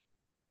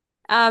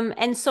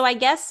 And so I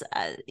guess,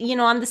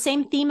 on the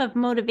same theme of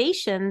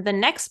motivation, the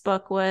next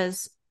book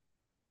was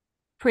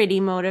pretty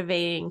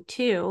motivating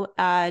too.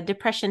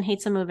 Depression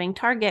Hates a Moving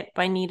Target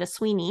by Nita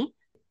Sweeney.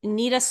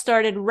 Nita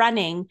started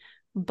running,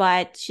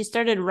 but she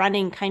started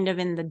running kind of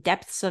in the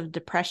depths of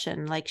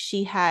depression. Like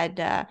she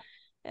had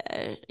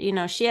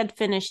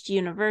finished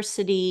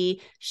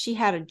university, she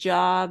had a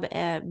job,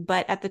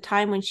 but at the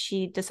time when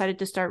she decided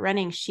to start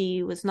running,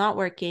 she was not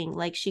working.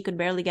 Like she could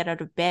barely get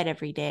out of bed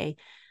every day.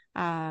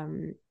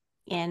 Um,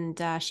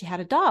 and she had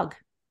a dog.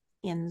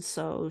 And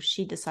so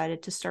she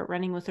decided to start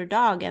running with her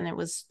dog. And it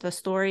was the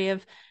story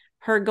of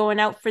her going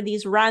out for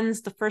these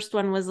runs. The first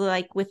one was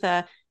like with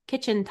a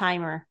kitchen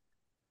timer,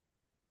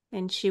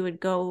 and she would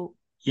go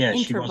yeah,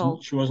 interval.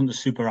 she wasn't a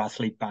super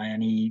athlete by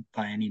any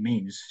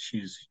means.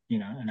 She's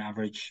an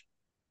average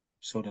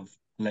sort of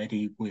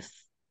lady with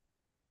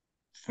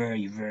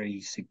very,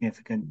 very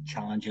significant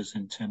challenges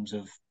in terms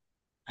of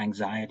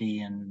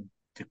anxiety and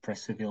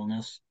depressive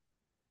illness.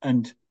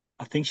 And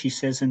I think she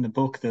says in the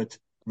book that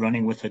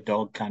running with a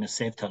dog kind of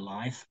saved her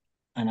life.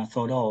 And I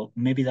thought, oh,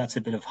 maybe that's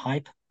a bit of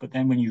hype. But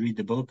then when you read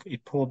the book,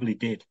 it probably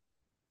did.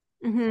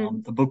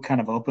 Mm-hmm. The book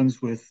kind of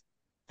opens with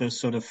the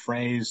sort of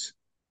phrase,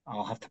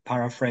 I'll have to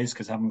paraphrase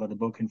because I haven't got the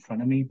book in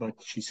front of me, but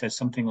she says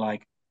something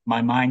like,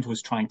 "My mind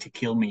was trying to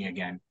kill me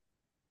again."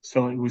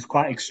 So it was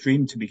quite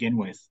extreme to begin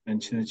with,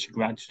 and she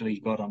gradually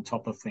got on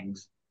top of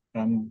things.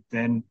 And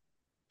then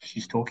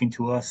she's talking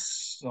to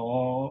us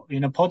or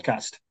in a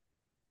podcast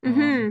um,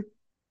 Mm-hmm.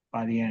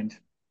 by the end,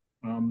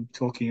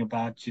 talking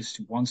about just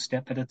one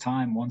step at a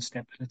time, one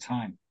step at a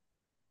time.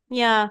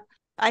 Yeah.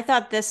 I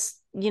thought this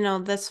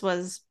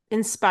was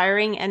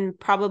inspiring and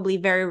probably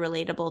very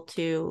relatable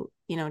to,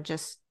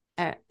 just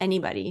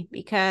anybody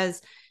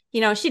because,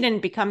 she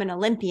didn't become an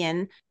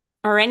Olympian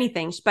or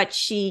anything, but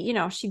she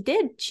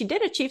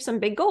did achieve some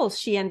big goals.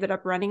 She ended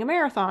up running a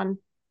marathon.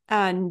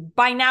 And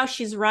by now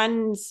she's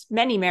run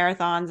many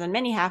marathons and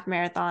many half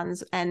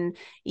marathons and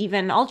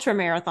even ultra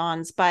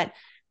marathons. But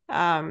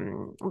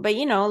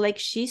like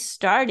she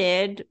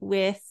started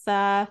with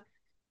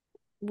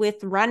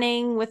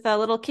running with a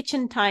little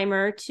kitchen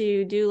timer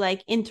to do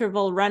like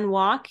interval run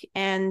walk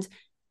and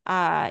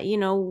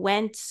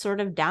went sort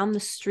of down the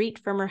street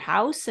from her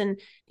house. And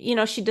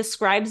she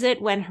describes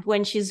it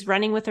when she's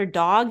running with her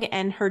dog,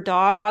 and her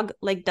dog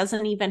like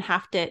doesn't even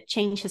have to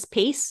change his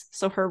pace,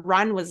 so her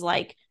run was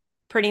like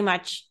pretty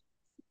much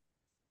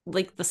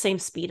like the same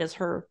speed as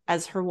her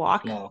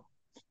walk. Flow.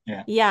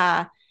 Yeah.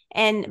 Yeah.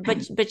 And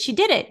but she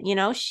did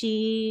it.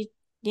 She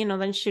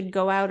then she'd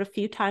go out a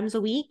few times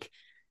a week,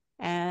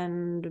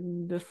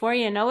 and before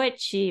you know it,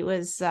 she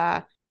was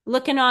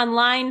looking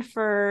online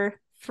for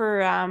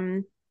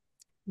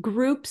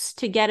groups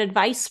to get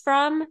advice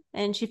from,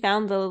 and she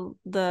found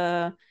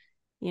the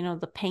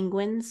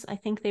penguins, I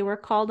think they were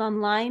called,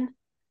 online.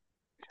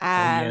 Oh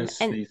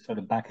yes, And the sort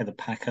of back of the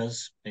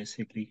packers,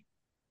 basically.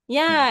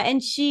 Yeah. yeah,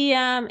 and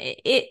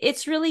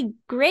it's really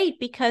great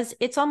because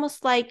it's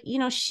almost like,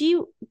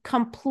 she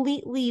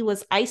completely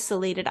was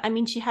isolated. I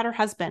mean, she had her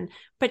husband,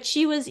 but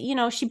she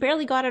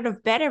barely got out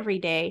of bed every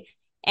day.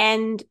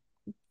 And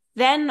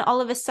then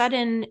all of a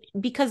sudden,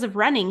 because of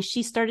running,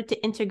 she started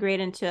to integrate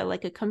into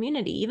like a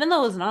community, even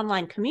though it was an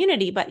online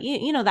community. But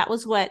that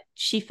was what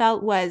she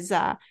felt was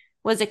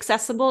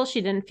accessible.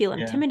 She didn't feel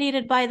Yeah.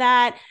 intimidated by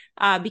that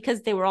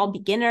because they were all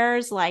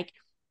beginners. Like,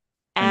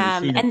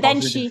 And you see and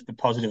then she the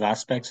positive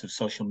aspects of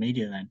social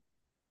media then.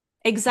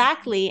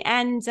 exactly,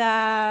 and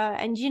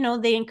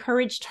they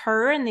encouraged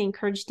her and they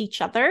encouraged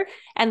each other.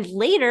 And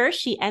later,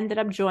 she ended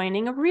up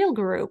joining a real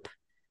group.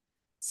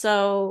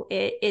 So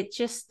it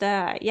just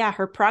yeah,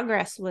 her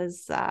progress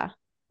was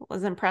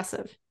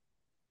impressive.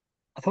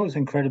 I thought it was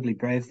incredibly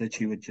brave that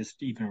she would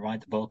just even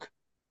write the book.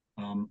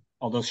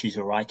 Although she's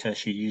a writer,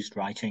 she used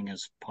writing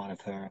as part of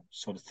her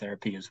sort of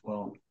therapy as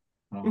well.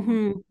 Um,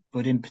 Hmm.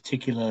 but in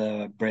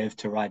particular, brave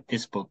to write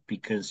this book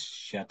because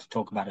she had to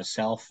talk about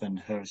herself and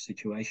her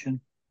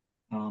situation,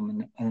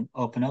 and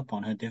open up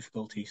on her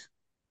difficulties.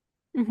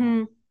 Hmm.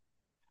 Um,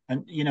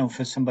 and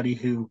for somebody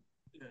who,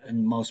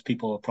 and most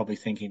people are probably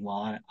thinking,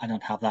 well, I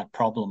don't have that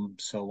problem,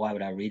 so why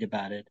would I read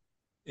about it?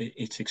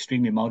 It's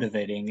extremely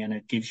motivating, and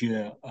it gives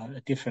you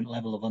a different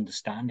level of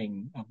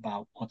understanding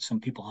about what some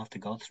people have to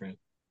go through.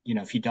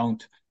 If you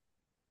don't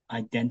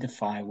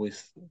identify with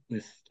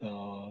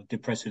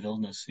depressive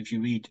illness, if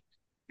you read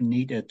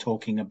Nita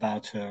talking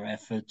about her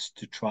efforts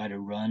to try to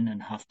run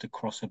and have to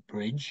cross a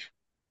bridge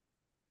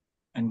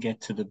and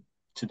get to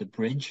the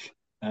bridge,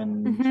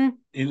 and Hmm.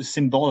 it was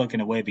symbolic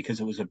in a way because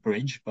it was a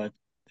bridge, but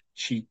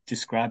she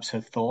describes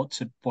her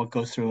thoughts of what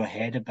goes through her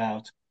head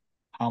about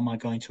how am I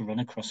going to run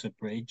across a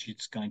bridge?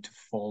 It's going to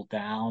fall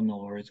down,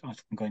 or I'm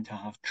going to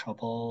have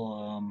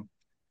trouble.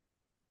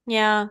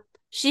 Yeah.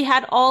 She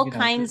had all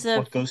kinds What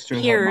of goes through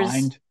her fears.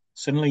 mind.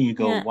 Suddenly you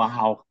go, Yeah.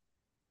 wow,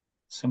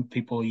 some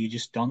people you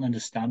just don't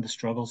understand the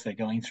struggles they're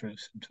going through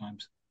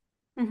sometimes.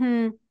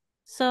 Hmm.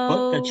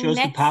 But that So shows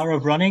the next, power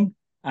of running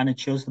and it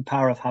shows the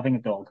power of having a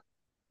dog.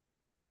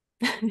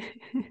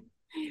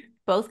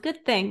 both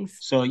good things.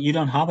 So you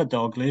don't have a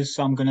dog, Liz,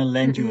 so I'm going to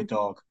lend you a Mm-mm.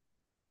 dog.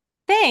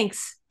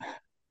 Thanks.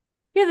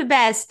 You're the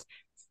best.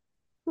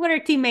 What are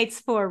teammates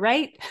for,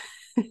 right?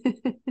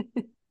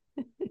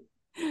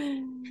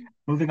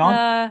 Moving on.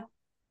 uh,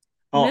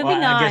 Oh,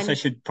 moving I guess I on.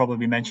 should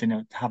probably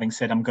mention, having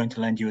said I'm going to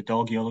lend you a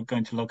dog, you're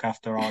going to look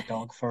after our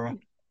dog for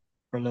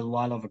a little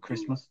while over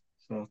Christmas.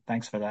 So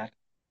thanks for that.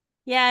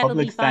 Yeah, it'll be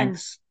Public fun.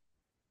 thanks.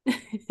 I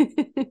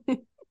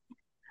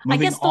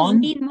Moving guess those on.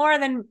 mean more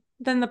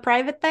than the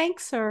private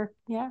thanks, or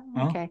yeah,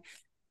 Oh, okay.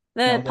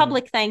 The no,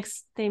 public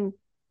thanks, they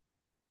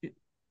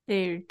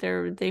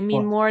mean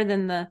what? more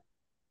than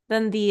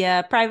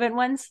the private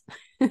ones.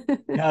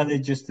 No, they're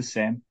just the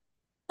same.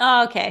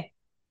 Oh, okay.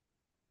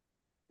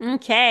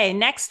 Okay,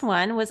 next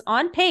one was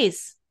On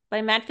Pace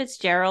by Matt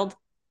Fitzgerald.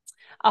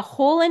 A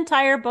whole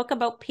entire book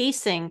about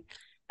pacing.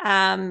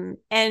 And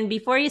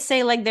before you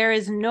say like there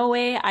is no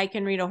way I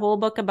can read a whole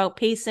book about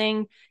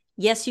pacing,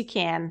 yes, you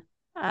can.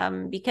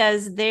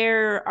 Because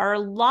there are a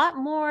lot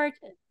more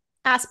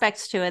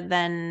aspects to it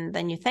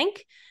than you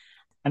think.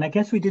 And I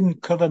guess we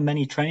didn't cover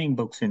many training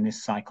books in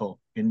this cycle.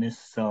 In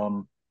this,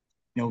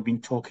 we've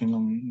been talking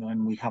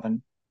and we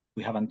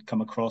haven't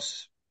come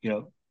across,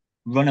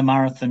 run a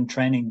marathon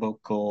training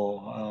book,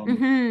 or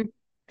Hmm.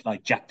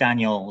 like Jack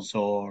Daniels,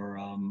 or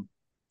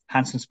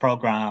Hanson's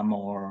program,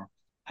 or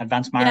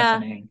advanced Yeah.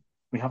 marathoning.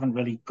 We haven't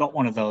really got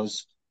one of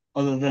those,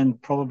 other than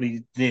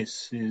probably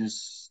this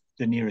is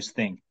the nearest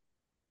thing.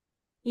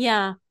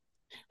 Yeah.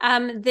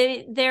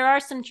 There are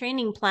some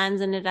training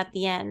plans in it at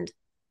the end,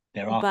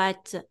 There are.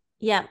 but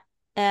yeah.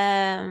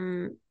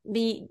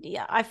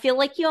 Yeah, I feel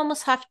like you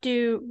almost have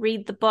to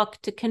read the book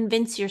to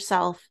convince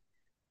yourself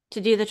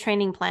to do the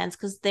training plans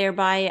because they're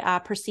by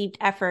perceived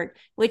effort,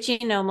 which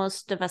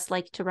most of us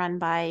like to run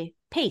by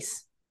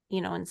pace,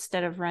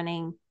 instead of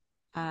running.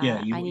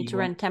 Yeah, I need to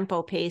run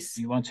tempo pace.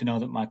 you want to know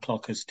that my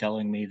clock is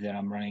telling me that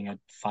I'm running at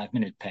 5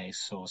 minute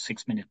pace, or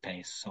 6 minute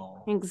pace,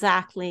 or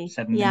Exactly.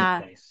 7 minute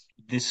Yeah. pace.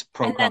 This And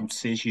program that's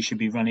says you should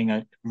be running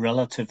at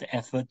relative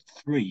effort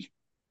 3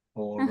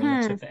 or mhm.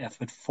 relative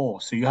effort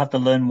 4. So you have to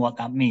learn what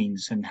that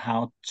means and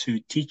how to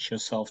teach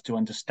yourself to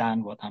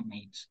understand what that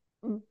means.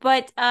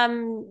 But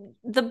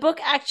the book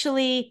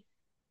actually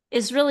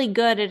is really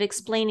good at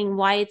explaining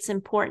why it's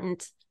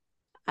important.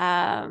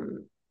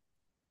 Um,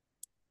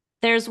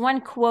 there's one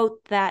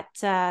quote that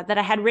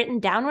I had written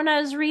down when I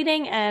was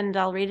reading, and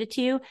I'll read it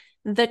to you.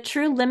 The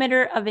true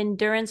limiter of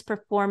endurance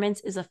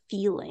performance is a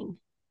feeling.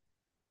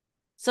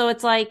 So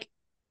it's like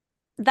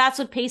that's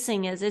what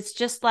pacing is. It's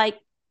just like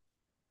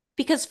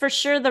because for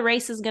sure the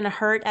race is going to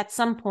hurt at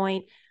some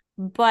point,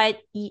 but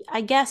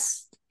I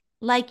guess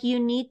like you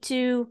need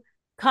to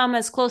come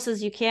as close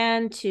as you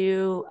can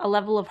to a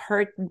level of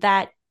hurt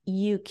that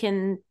you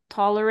can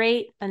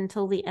tolerate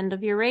until the end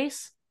of your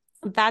race.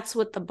 That's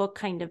what the book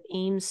kind of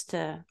aims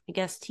to, I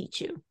guess,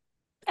 teach you.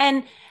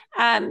 And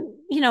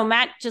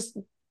Matt just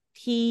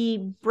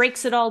he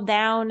breaks it all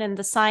down and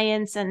the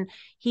science, and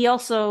he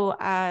also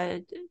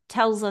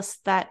tells us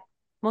that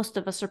most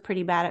of us are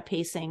pretty bad at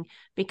pacing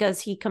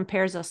because he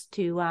compares us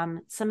to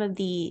some of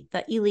the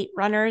elite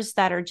runners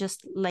that are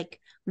just like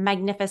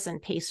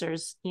magnificent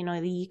pacers.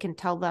 You can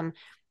tell them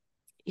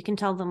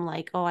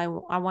like, oh,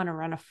 I want to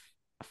run a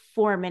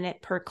 4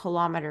 minute per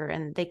kilometer,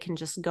 and they can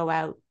just go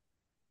out,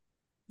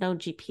 no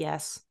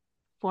GPS,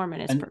 4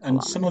 minutes per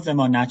And some of kilometer. them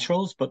are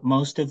naturals, but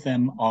most of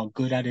them are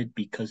good at it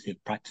because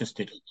they've practiced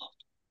it a lot.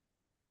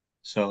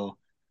 So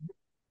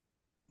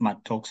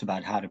Matt talks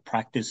about how to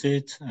practice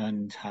it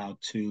and how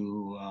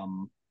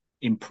to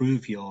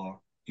improve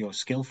your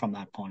skill from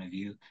that point of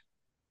view.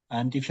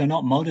 And if you're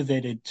not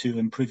motivated to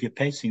improve your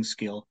pacing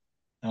skill,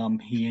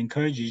 he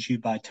encourages you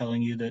by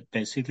telling you that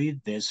basically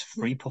there's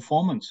free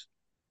performance.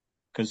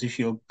 Because if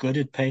you're good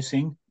at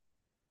pacing,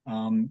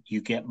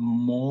 you get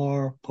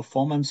more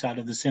performance out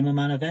of the same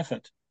amount of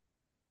effort.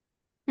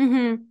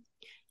 Mm-hmm. Because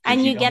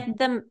And you you don't,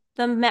 get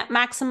the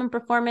maximum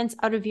performance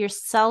out of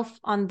yourself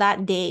on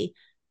that day,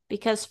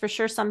 because for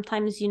sure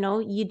sometimes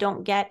you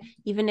don't get,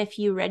 even if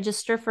you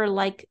register for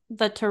like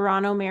the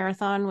Toronto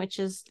Marathon, which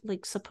is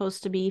like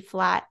supposed to be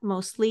flat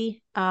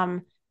mostly.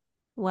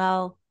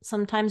 Well,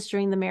 sometimes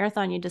during the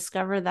marathon you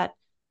discover that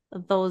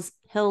those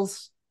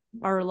hills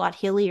are a lot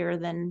hillier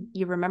than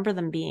you remember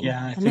them being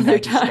yeah, I think another I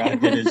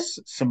described it time. as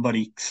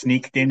somebody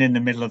sneaked in the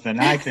middle of the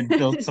night and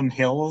built some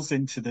hills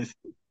into the,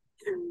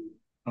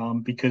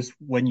 because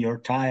when you're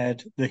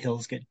tired, the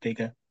hills get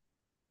bigger.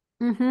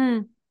 Mm-hmm.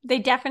 They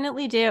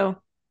definitely do.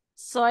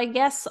 So I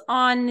guess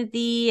on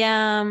the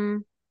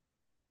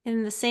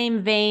in the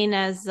same vein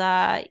as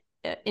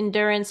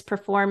endurance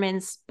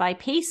performance by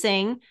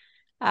pacing,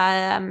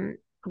 um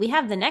we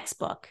have the next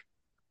book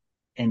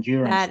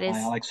Endurance that by is,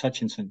 Alex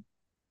Hutchinson.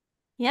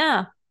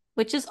 yeah,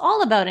 which is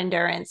all about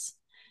endurance.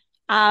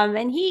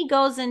 And he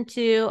goes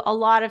into a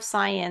lot of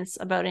science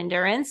about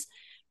endurance.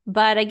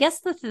 But I guess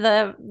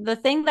the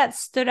thing that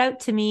stood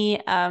out to me,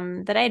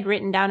 that I had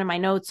written down in my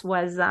notes,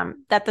 was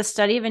that the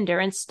study of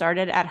endurance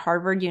started at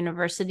Harvard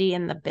University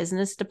in the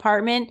business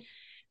department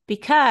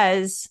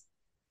because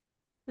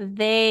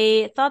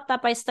they thought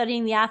that by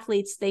studying the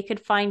athletes, they could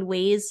find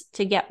ways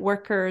to get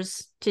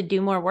workers to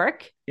do more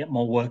work. Get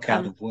more work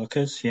out Um, of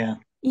workers. Yeah.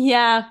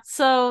 yeah,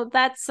 so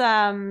that's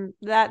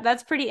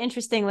pretty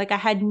interesting. Like I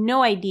had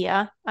no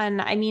idea.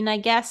 And I mean, I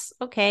guess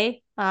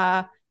okay,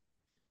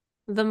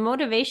 the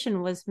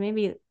motivation was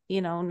maybe,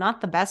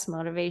 not the best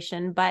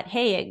motivation, but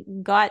hey,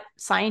 it got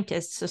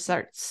scientists to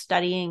start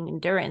studying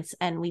endurance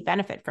and we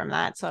benefit from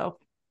that. So,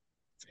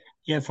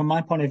 Yeah, from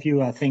my point of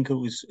view, I think it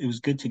was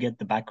good to get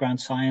the background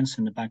science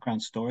and the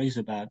background stories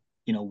about,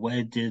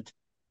 where did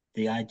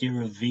the idea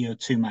of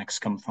VO2 max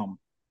come from?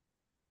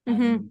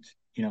 mhm. And,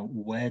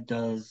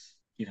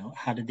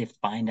 how did they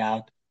find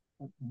out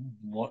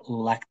what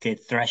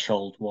lactate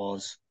threshold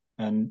was?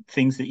 And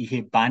things that you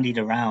hear bandied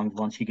around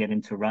once you get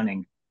into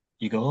running.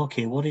 You go,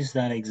 okay, what is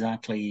that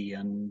exactly?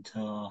 And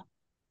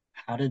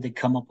how did they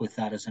come up with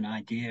that as an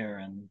idea?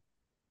 And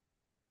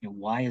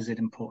why is it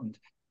important?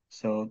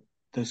 So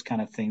those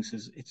kind of things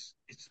it's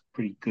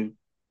pretty good.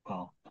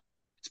 Well,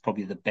 it's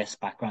probably the best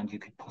background you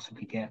could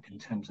possibly get in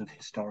terms of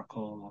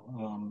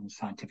historical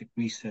scientific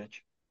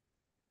research.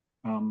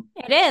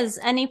 It is.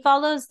 And he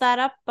follows that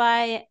up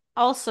by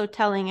also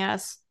telling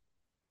us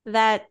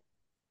that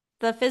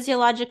the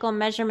physiological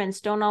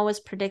measurements don't always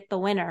predict the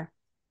winner.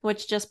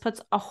 which just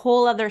puts a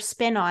whole other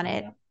spin on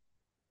it.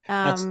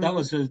 Yeah. Um, That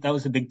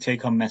was a big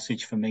take home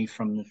message for me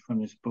from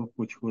this book,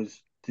 which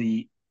was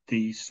the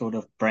sort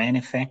of brain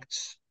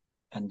effects,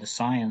 and the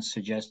science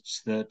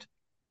suggests that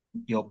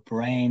your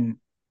brain,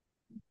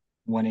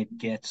 when it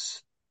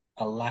gets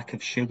a lack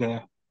of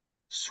sugar,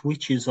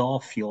 switches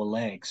off your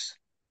legs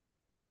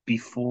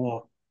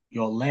before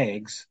your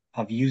legs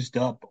have used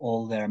up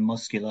all their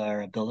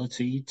muscular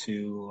ability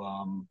to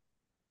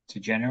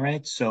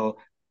generate. So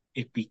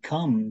it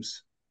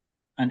becomes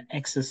an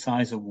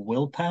exercise of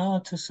willpower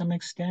to some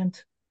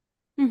extent.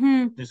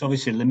 mhm, There's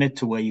obviously a limit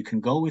to where you can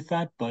go with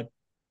that, but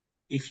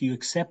if you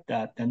accept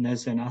that, then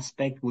there's an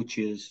aspect which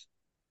is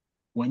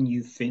when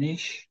you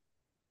finish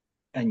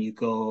and you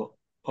go,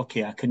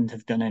 okay, I couldn't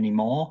have done any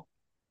more.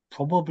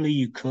 Probably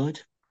you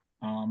could.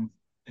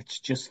 It's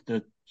just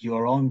that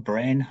your own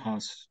brain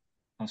has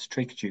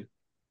tricked you.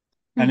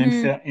 And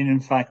mhm. in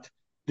fact,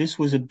 this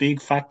was a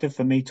big factor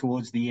for me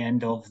towards the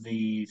end of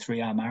the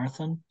 3 hour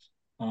marathon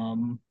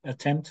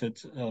attempt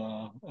at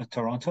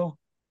Toronto,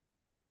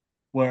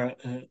 where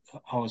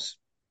I was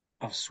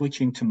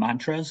switching to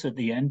mantras at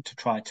the end to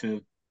try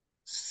to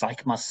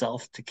psych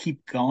myself to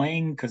keep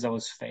going because I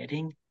was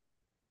fading.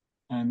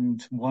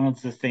 And one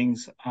of the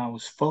things I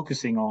was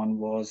focusing on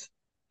was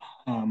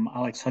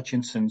Alex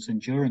Hutchinson's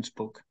endurance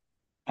book.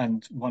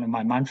 And one of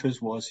my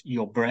mantras was,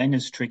 "Your brain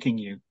is tricking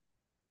you.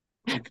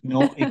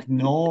 Ignore,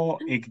 ignore,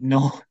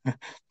 ignore."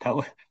 that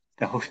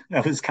was,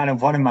 that was kind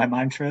of one of my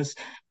mantras.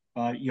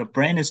 Your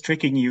brain is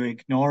tricking you.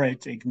 Ignore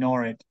it.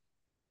 Ignore it.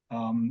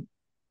 Um,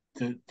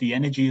 the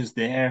energy is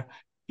there.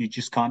 You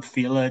just can't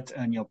feel it,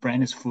 and your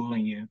brain is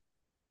fooling you,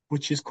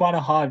 which is quite a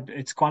hard.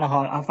 It's quite a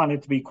hard. I find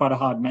it to be quite a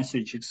hard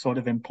message. It sort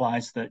of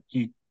implies that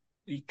I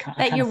That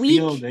kind you're of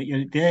feel weak. that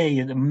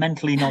you're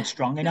mentally not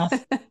strong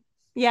enough.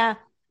 Yeah.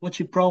 What's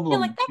your You're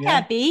like, problem? that Yeah,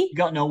 can't be. you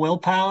got no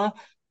willpower.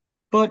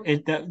 But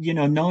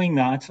knowing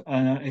that,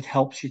 it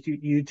helps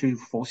you to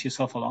force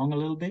yourself along a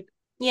little bit.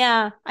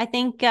 Yeah, I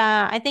think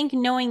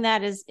knowing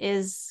that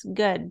is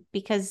good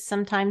because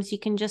sometimes you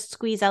can just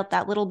squeeze out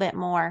that little bit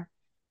more,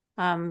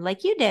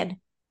 like you did.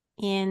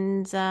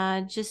 And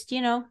just,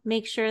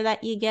 make sure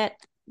that you get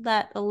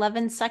that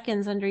 11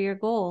 seconds under your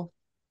goal.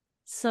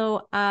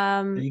 So,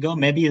 There you go.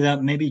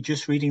 Maybe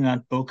just reading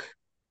that book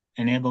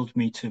enabled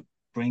me to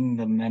bring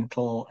the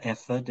mental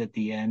effort at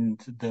the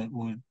end that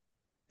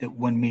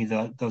won me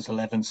those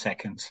 11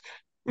 seconds.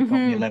 That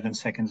got me mhm. 11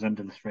 seconds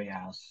under the 3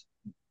 hours.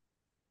 I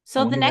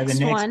So the wonder where the next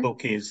next one,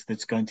 book is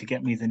that's going to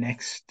get me the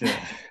next.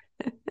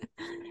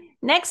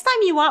 next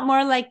time you want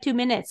more like 2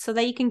 minutes so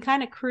that you can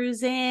kind of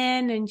cruise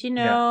in and,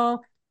 Yeah,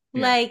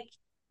 yeah. like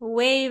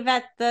wave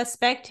at the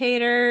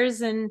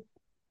spectators and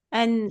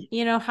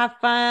have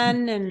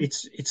fun and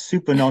It's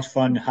super not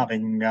fun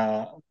having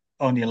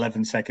only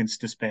 11 seconds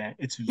to spare.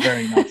 It's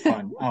very not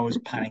fun. I was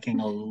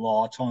panicking a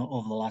lot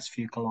over the last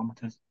few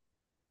kilometers.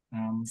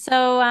 Um,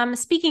 So,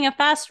 speaking of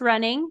fast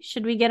running,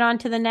 should we get on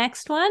to the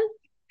next one?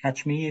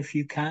 Catch Me If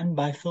You Can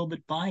by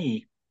Philbert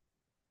Bayi.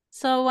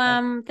 So,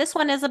 Uh, this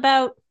one is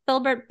about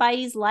Filbert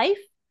Bayi's life.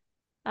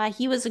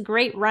 He was a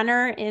great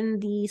runner in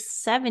the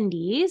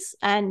 70s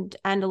and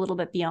a little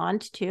bit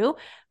beyond too.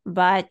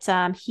 But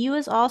he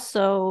was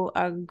also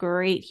a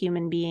great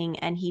human being,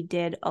 and he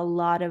did a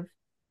lot of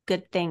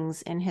good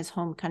things in his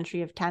home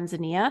country of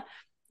Tanzania,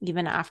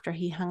 even after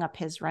he hung up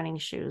his running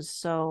shoes.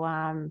 So,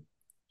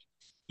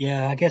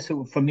 yeah, I guess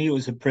for me it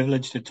was a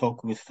privilege to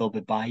talk with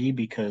Philbert Bayi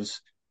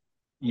because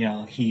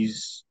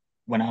he's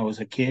when I was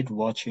a kid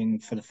watching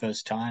for the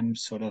first time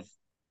sort of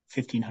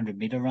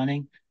 1500-meter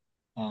running.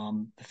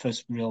 The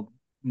first real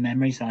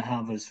memories I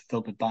have is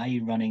Philbert Bayi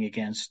running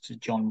against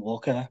John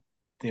Walker.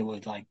 They were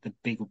like the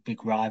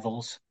big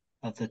rivals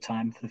of the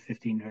time for the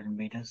 1500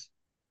 meters.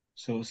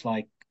 So it was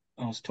like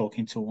I was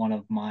talking to one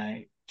of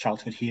my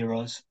childhood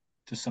heroes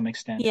to some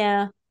extent.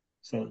 yeah,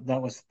 So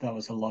that was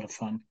a lot of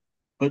fun.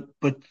 But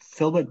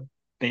Philbert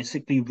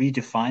basically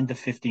redefined the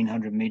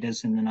 1500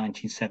 meters in the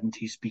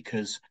 1970s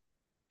because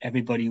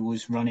everybody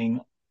was running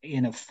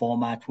in a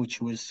format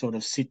which was sort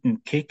of sit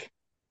and kick.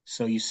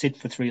 So you sit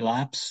for 3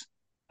 laps,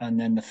 and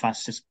then the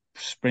fastest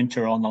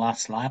sprinter on the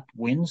last lap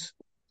wins.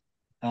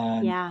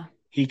 And yeah.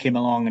 he came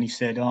along and he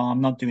said, "Oh,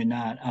 I'm not doing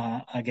that.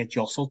 I get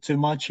jostled too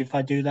much if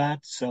I do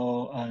that.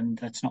 And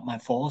that's not my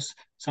force.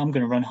 So I'm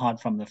going to run hard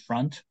from the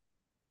front."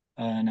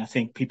 And I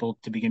think people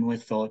to begin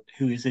with thought,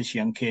 "Who is this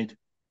young kid?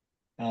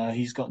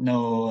 He's got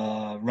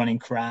no running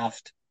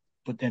craft."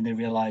 But then they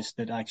realized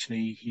that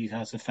actually he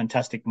has a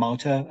fantastic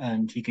motor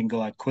and he can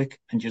go out quick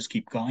and just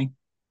keep going.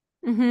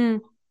 Hmm.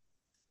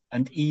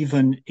 And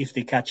even if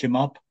they catch him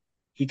up,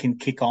 he can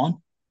kick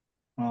on,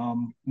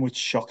 which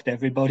shocked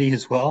everybody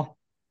as well.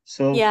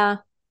 So Yeah.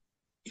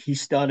 he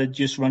started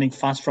just running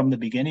fast from the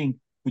beginning,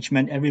 which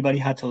meant everybody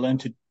had to learn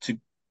to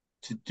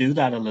do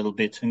that a little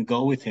bit and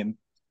go with him.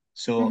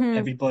 So Hmm.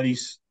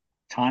 everybody's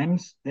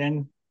times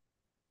then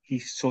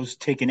he's sort of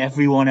taken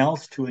everyone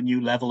else to a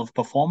new level of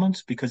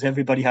performance because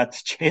everybody had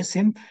to chase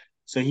him.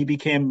 So he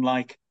became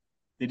like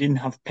they didn't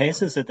have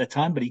pacers at the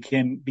time, but he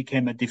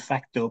became a de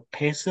facto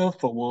pacer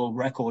for world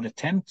record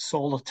attempts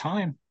all the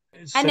time.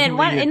 And in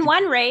suddenly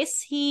one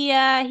race, he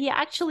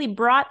actually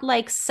brought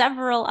like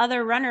several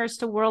other runners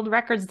to world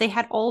records. They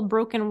had all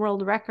broken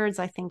world records.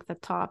 I think the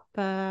top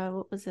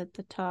what was it?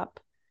 The top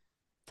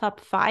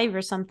five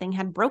or something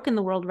had broken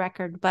the world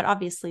record, but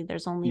obviously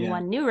there's only yeah,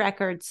 one new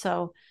record.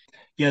 So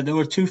yeah, there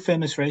were two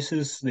famous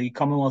races: the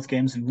Commonwealth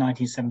Games of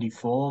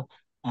 1974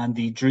 and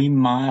the Dream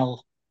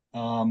Mile,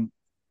 um,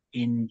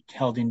 in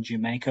held in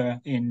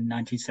Jamaica in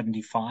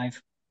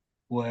 1975,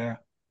 where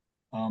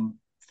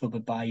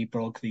Filbert Bayi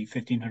broke the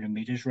 1500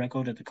 meters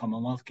record at the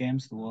Commonwealth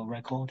Games, the world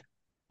record.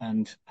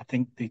 And I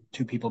think the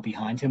two people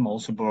behind him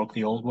also broke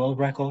the old world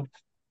record.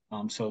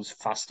 So it was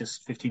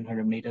fastest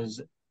 1500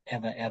 meters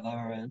ever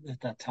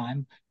at that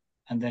time.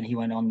 And then he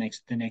went on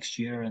the next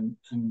year and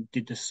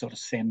did this sort of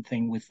same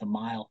thing with the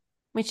mile.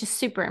 which is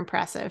super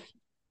impressive.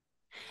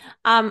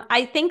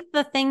 I think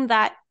the thing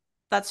that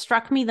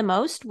struck me the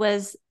most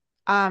was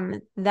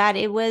that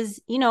it was,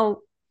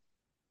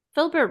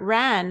 Filbert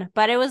ran,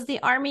 but it was the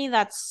army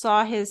that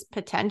saw his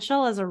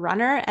potential as a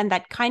runner and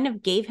that kind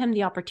of gave him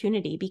the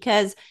opportunity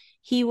because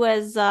he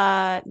was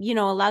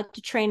allowed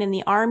to train in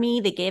the army.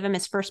 They gave him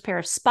his first pair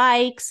of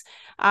spikes.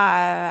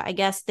 I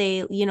guess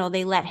they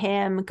let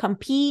him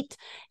compete,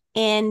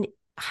 and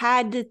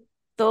had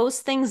those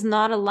things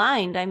not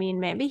aligned, I mean,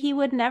 maybe he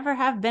would never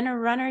have been a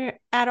runner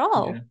at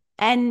all. Yeah.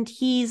 And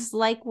he's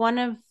like one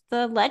of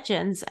the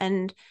legends.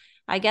 And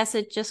I guess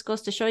it just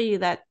goes to show you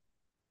that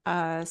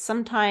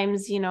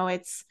sometimes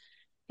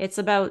it's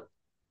about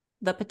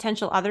the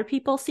potential other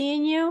people see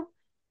in you,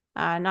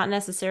 not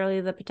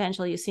necessarily the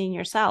potential you see in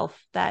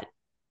yourself that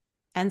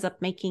ends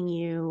up making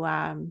you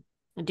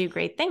do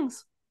great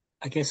things.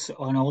 I guess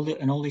in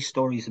all these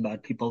stories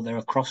about people, there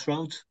are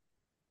crossroads.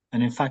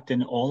 And in fact,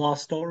 in all our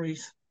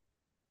stories,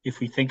 if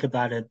we think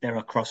about it, there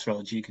are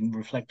crossroads. You can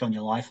reflect on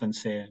your life and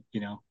say,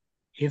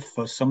 if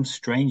for some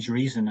strange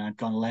reason I'd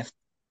gone left,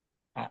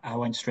 I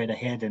went straight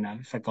ahead, and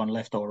if I'd gone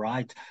left or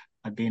right,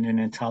 I'd be in an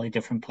entirely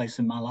different place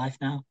in my life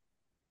now.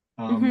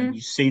 And Mm-hmm.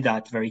 you see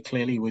that very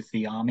clearly with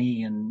the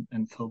army and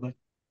Filbert.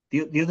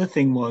 The other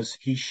thing was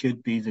he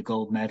should be the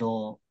gold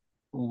medal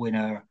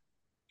winner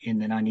in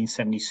the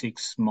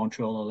 1976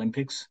 Montreal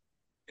Olympics.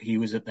 He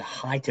was at the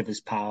height of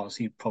his powers.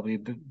 He'd probably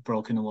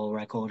broken the world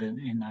record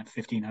in that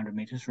 1500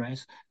 meters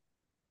race,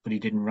 but he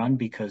didn't run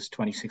because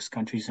 26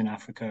 countries in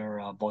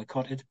Africa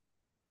boycotted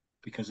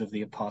because of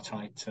the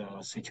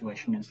apartheid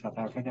situation in South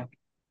Africa.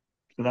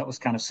 So that was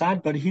kind of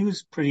sad, but he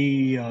was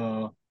pretty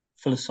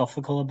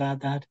philosophical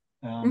about that.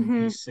 He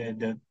Mm-hmm. said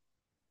that,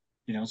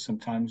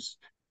 sometimes,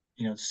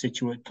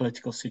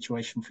 political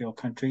situation for your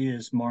country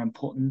is more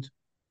important.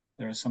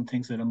 There are some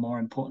things that are more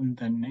important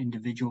than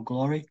individual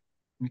glory.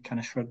 We kind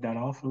of shrugged that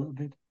off a little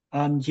bit.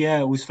 And yeah,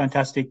 it was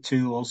fantastic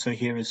to also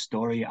hear his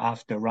story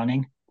after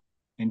running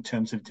in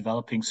terms of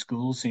developing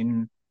schools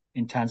in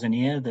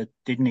Tanzania that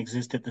didn't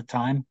exist at the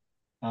time,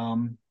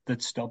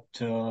 that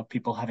stopped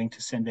people having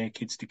to send their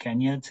kids to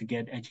Kenya to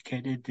get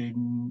educated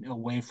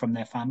away from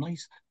their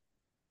families.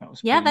 That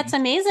was Yeah, pretty that's neat.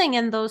 amazing.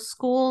 And those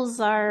schools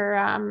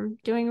are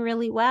doing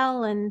really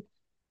well, and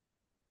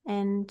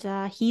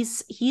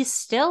he's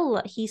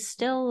still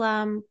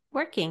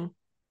working,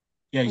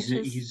 Yeah, which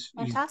is he's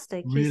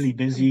fantastic. really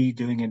busy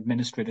doing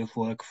administrative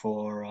work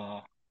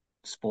for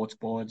sports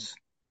boards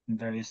and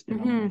various Mhm.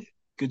 denominations.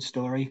 Good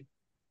story.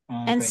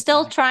 And Great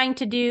still guy. trying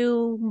to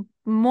do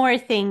more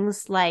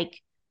things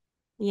like,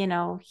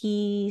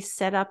 he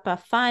set up a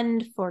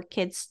fund for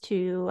kids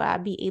to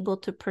be able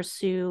to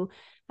pursue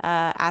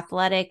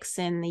athletics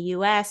in the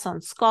US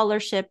on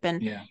scholarship,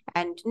 Yeah,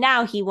 and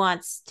now he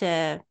wants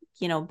to,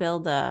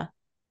 build a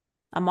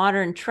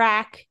modern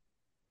track,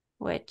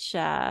 which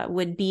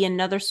would be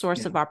another source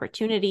yeah, of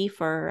opportunity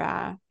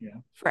yeah.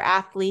 for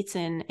athletes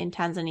in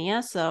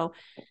Tanzania. So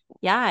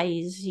yeah,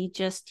 he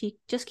just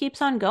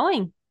keeps on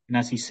going. And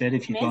as he said,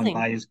 if you go and Amazing.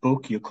 buy his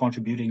book, you're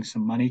contributing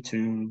some money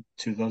to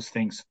those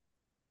things.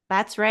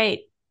 That's right.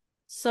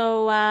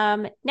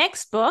 So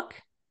next book,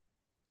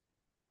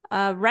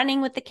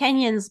 Running with the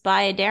Kenyans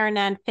by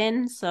Adaranan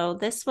Finn. So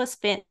this was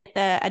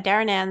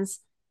Adaranan's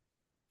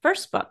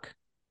first book.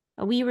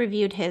 We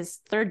reviewed his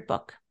third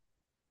book.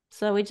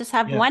 So we just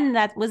have Yeah. one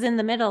that was in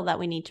the middle that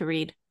we need to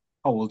read.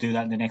 Oh, we'll do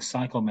that in the next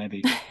cycle,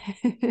 maybe.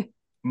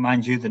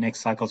 Mind you, the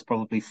next cycle's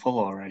probably full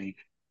already.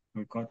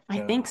 We've got I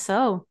think uh,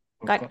 so.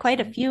 we've Got got quite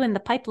a some. few in the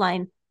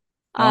pipeline.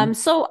 Um,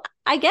 So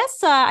I guess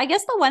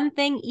the one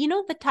thing,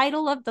 the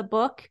title of the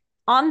book,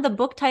 on the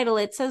book title,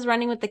 it says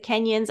Running with the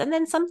Kenyans, and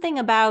then something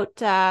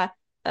about a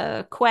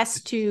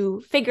quest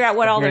to figure out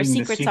what all their Discovering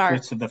the secrets are.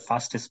 secrets of the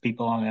fastest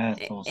people on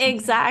earth, or something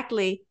like that.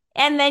 Exactly.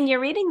 And then you're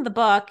reading the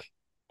book,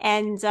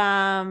 and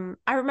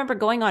I remember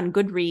going on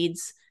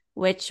Goodreads,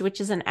 which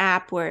is an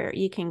app where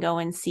you can go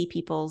and see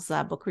people's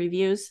book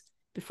reviews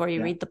before you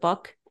Yeah, read the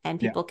book, and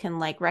yeah, people can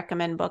like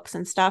recommend books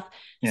and stuff.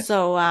 yes.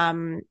 So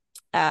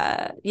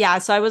yeah,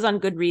 so I was on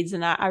Goodreads,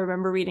 and I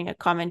remember reading a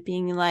comment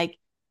being like,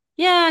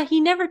 yeah, he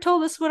never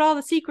told us what all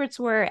the secrets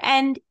were.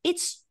 And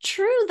it's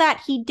true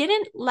that he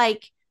didn't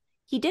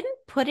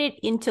put it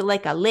into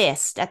like a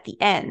list at the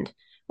end,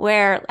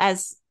 where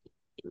as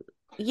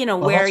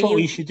Well, where that's what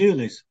we you should do,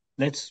 Liz.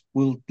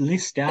 we'll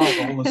list out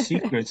all the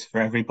secrets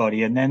for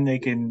everybody, and then they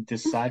can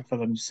decide for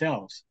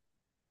themselves.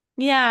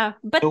 Yeah,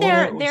 but So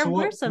there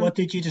were what some.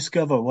 did you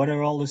discover? What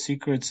are all the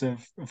secrets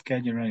of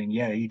Canyon running?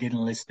 Yeah, you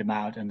didn't list them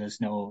out, and there's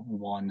no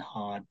one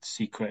hard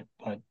secret,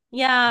 but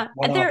Yeah,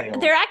 what are they they're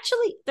all?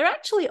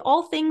 actually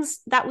all things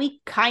that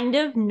we kind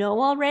of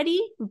know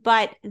already,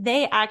 but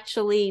they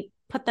actually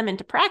put them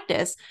into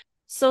practice.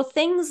 So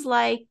things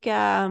like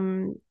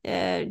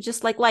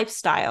just like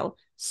lifestyle.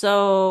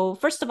 So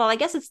first of all, I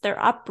guess it's their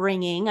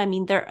upbringing. I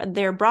mean,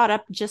 they're brought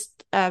up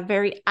just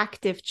very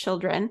active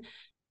children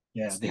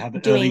Yeah,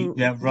 doing,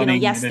 they have you know,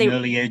 running yes, at an they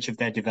early age of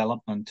their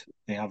development.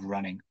 They have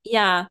running.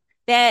 yeah.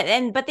 That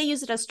and but they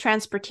use it as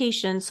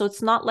transportation, so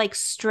it's not like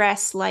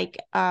stress like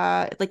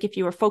if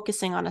you were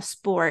focusing on a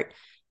sport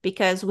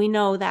because we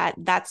know that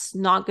that's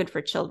not good for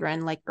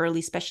children like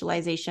early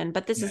specialization,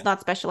 but this is Yeah,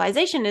 not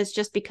specialization, it's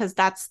just because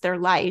that's their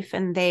life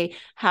and they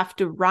have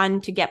to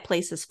run to get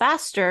places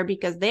faster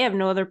because they have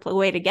no other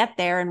way to get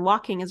there and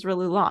walking is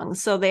really long.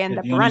 So they end yeah.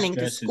 up The only running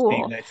to stress is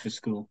being school. late for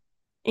school.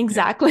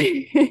 Yeah.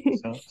 Exactly.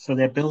 So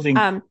they're building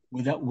um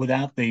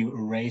without the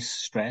race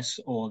stress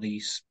or the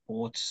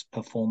sports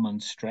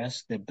performance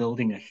stress, they're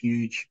building a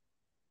huge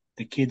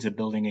the kids are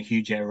building a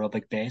huge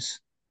aerobic base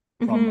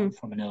mhm.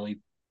 from an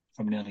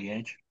early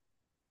age.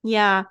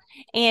 Yeah.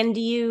 And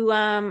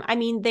I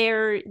mean,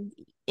 they're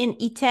in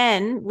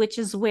Iten, which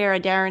is where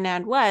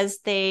Adaranad was,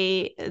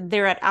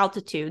 they're at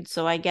altitude.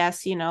 So I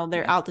guess, they're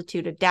Yeah,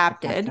 altitude it's a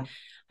adapted. factor.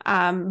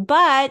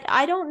 But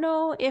I don't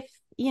know if,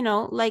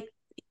 like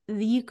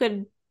you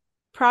could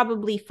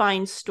probably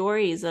find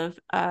stories of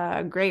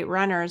great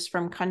runners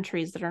from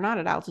countries that are not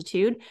at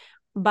altitude.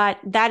 But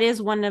that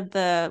is one of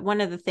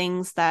the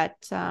things that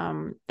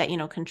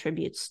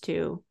contributes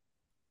to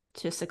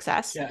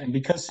success. Yeah,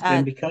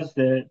 Uh, because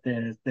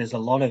there's a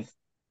lot of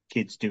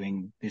kids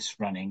doing this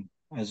running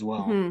as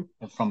well mhm.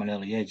 from an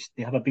early age.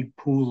 They have a big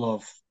pool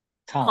of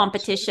talent,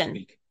 so to Competition.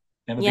 speak.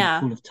 They have a big Yeah.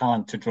 pool of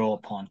talent to draw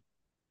upon.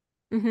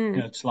 Hmm.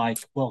 It's like,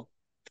 well,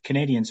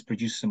 Canadians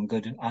produce some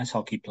good ice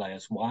hockey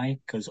players. Why?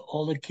 Because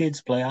all the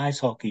kids play ice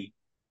hockey.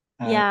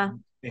 Uh, Yeah.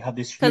 they have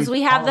this Because huge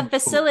we have the talent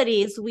pool.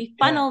 facilities, we Yeah,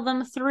 funnel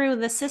them through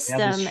the they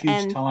have this system.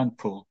 huge And talent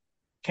pool.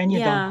 Kenya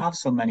don't yeah, have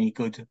so many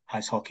good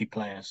ice hockey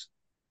players,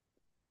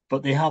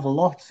 but they have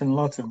lots and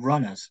lots of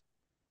runners,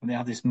 and they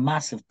have this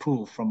massive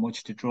pool from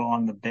which to draw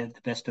on the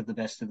best of the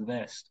best of the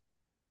best.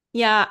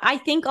 yeah. I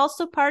think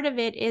also part of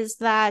it is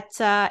that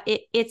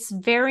it's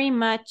very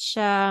much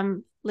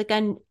like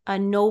a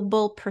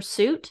noble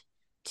pursuit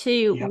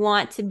to Yep.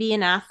 want to be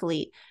an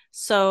athlete.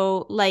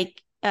 So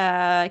like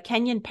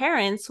Kenyan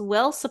parents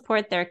will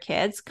support their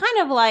kids, kind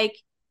of like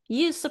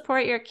you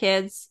support your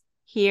kids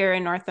here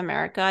in North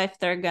America if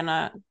they're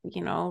gonna,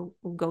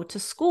 go to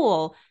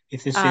school.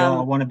 If they say, "Oh,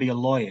 I Um, want to be a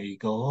lawyer," you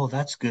go, "Oh,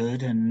 that's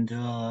good," and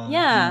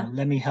yeah.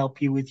 let me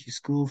help you with your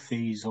school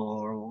fees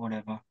or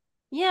whatever.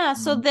 Yeah,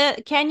 so Um,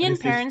 the but Kenyan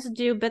if there's parents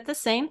do but the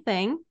same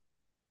thing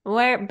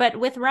but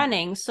with yeah,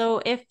 running.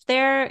 So if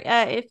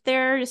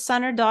their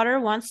son or daughter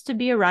wants to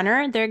be a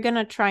runner, they're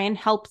gonna try and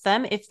help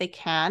them if they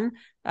can,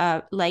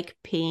 like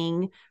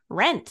paying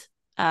rent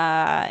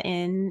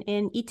in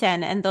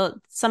Iten and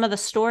some of the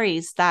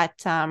stories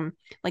that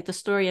like the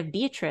story of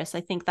Beatrice,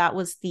 I think that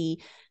was the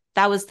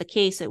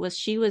case. It was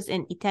she was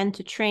in Iten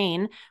to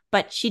train,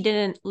 but she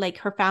didn't like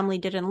her family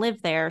didn't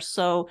live there.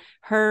 So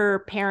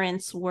her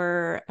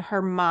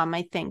mom,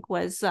 I think,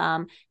 was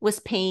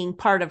paying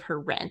part of her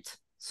rent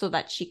so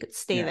that she could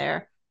stay yeah,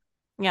 there.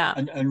 Yeah.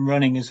 and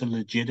running is a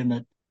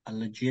legitimate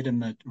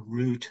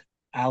route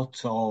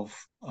out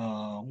of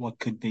what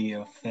could be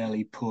a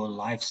fairly poor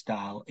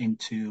lifestyle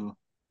into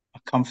a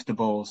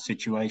comfortable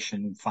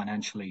situation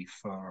financially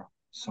for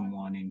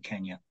someone in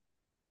Kenya.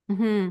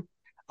 Hmm.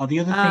 Oh, the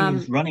other thing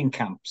is Um, running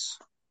camps.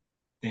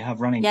 They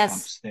have running yes.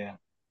 camps there.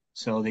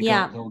 So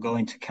Yeah. they'll go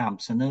into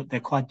camps and they're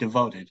quite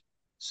devoted.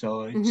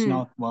 So it's Hmm.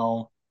 not,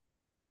 well,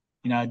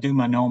 I do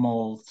my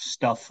normal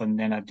stuff and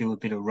then I do a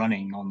bit of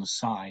running on the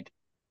side.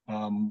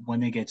 When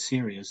they get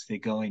serious, they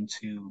go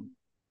into,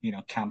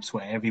 camps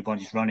where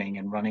everybody's running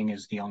and running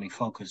is the only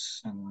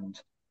focus and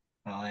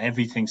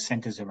everything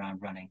centers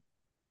around running.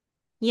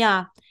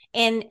 Yeah.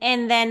 And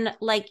then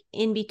like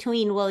in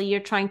between, well, you're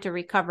trying to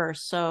recover.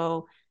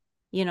 So,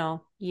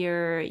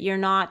 you're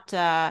not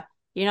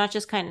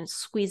just kind of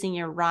squeezing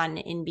your run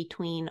in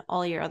between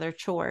all your other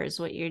chores.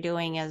 What you're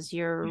doing is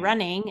you're Yeah.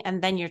 running,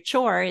 and then your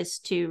chore is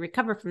to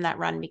recover from that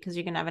run because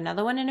you're gonna have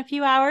another one in a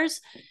few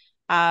hours.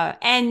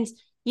 And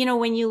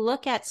when you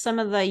look at some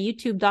of the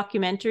YouTube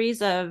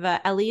documentaries of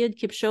Eliud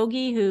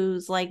Kipchoge,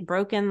 who's like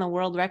broken the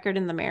world record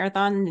in the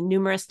marathon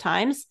numerous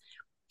times,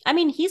 I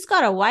mean, he's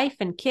got a wife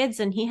and kids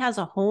and he has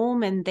a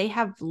home and they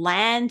have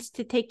land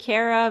to take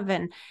care of.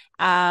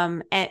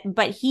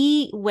 But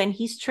when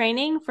he's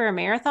training for a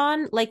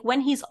marathon, like when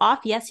he's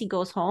off, yes, he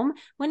goes home.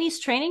 When he's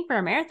training for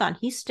a marathon,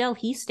 he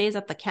stays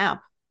at the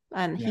camp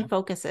and he Yeah.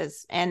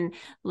 focuses. And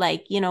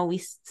like, we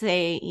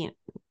say,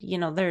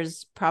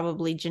 there's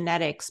probably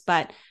genetics,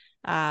 but,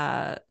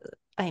 uh,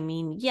 I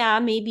mean, yeah,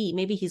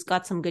 maybe he's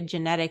got some good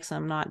genetics.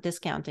 I'm not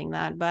discounting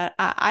that, but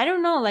I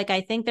don't know. Like,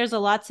 I think there's a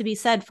lot to be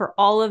said for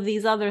all of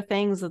these other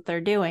things that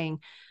they're doing.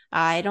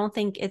 I don't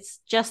think it's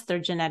just their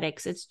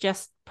genetics. It's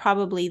just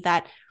probably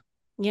that,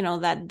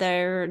 that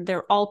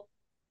they're all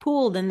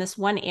pooled in this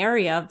one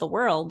area of the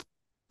world,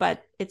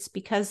 but it's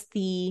because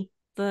the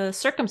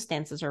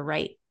circumstances are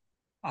right.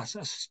 I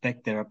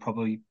suspect there are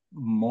probably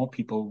more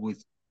people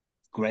with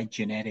great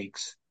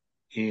genetics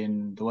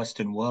in the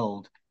Western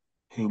world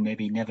who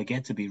maybe never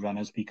get to be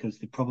runners because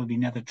they probably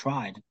never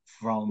tried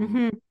from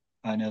Hmm.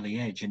 an early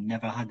age and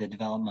never had the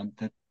development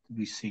that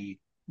we see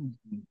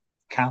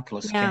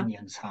countless Yeah.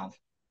 Kenyans have.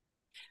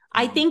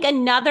 I Um, think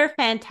another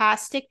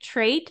fantastic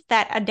trait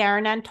that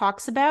Adaranan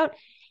talks about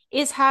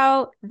is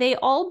how they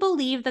all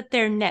believe that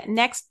their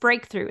next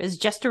breakthrough is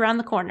just around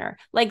the corner.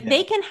 Like yeah,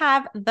 they can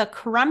have the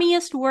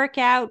crummiest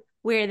workout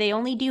where they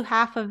only do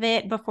half of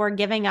it before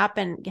giving up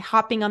and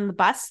hopping on the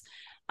bus.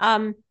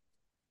 Um,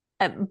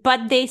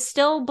 but they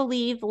still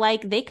believe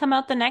like they come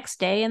out the next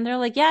day and they're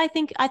like, yeah,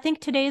 I think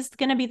today's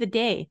gonna be the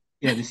day.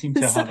 yeah, they seem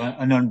to So have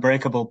an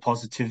unbreakable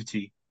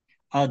positivity.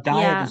 Diet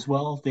yeah, as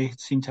well. They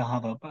seem to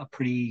have a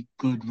pretty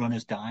good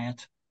runner's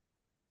diet.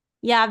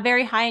 yeah,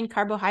 very high in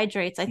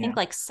carbohydrates. I Yeah, think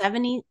like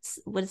 70,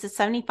 what is it,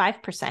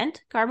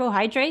 75%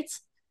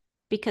 carbohydrates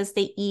because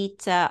they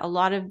eat a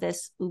lot of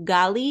this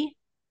ugali,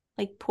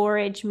 like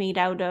porridge made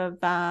out of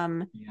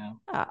yeah.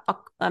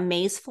 a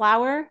maize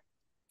flour,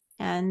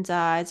 and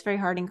it's very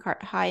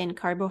high in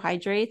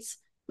carbohydrates.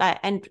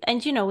 And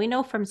we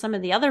know from some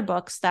of the other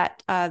books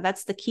that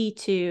that's the key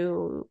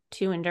to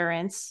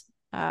endurance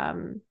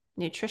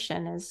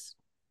nutrition is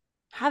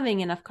having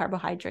enough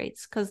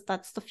carbohydrates because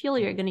that's the fuel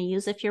you're going to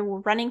use if you're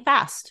running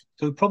fast.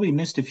 So we probably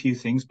missed a few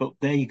things, but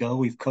there you go.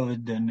 We've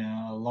covered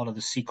a lot of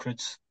the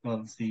secrets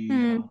of the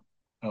Hmm.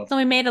 of So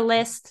we made a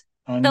list.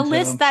 The and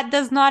list that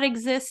does not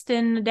exist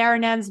in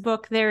Darren Ann's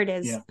book, there it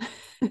is. yeah.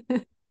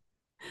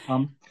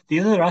 The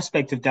other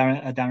aspect of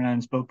Darren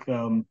Ann's book,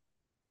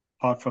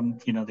 apart from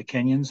the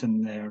Kenyans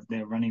and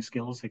their running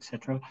skills,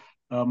 etc.,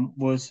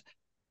 was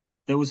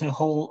there was a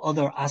whole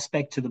other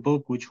aspect to the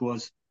book, which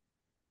was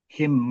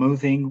him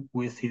moving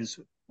with his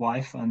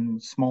wife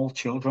and small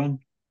children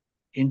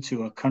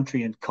into a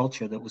country and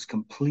culture that was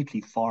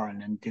completely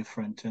foreign and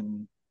different,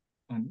 and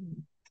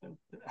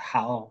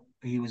how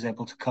he was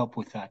able to cope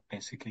with that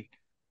basically.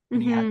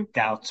 And he had Hmm.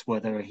 doubts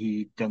whether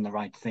he'd done the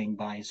right thing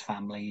by his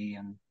family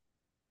and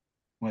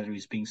whether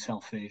he's being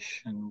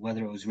selfish and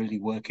whether it was really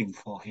working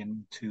for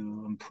him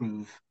to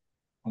improve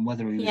and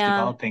whether he was Yeah.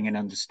 developing an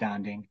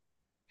understanding.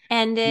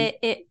 And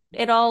He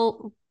it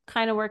all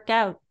kind of worked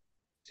out.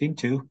 seemed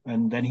to.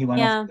 And then he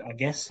went off, Yeah. I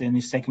guess, in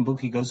his second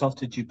book, he goes off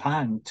to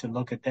Japan to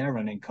look at their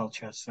running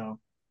culture. So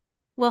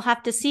We'll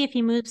have to see if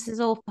he moves his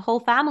whole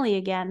family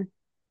again.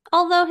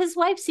 Although his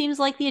wife seems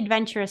like the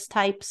adventurous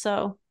type,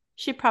 so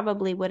she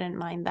probably wouldn't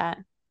mind that.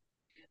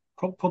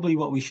 probably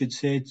what we should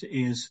say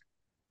is,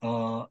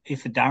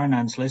 if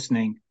Darrenan's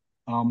listening,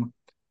 um,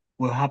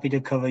 we're happy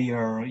to cover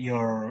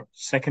your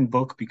second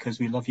book because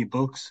we love your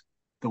books,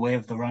 The Way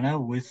of the Runner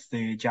with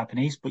the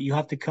Japanese, but you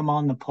have to come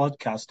on the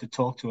podcast to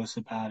talk to us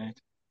about it.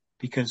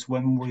 Because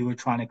when we were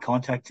trying to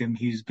contact him,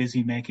 he was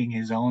busy making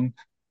his own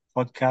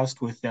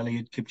podcast with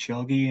Eliud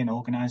Kipchoge and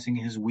organizing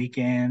his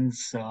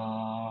weekends,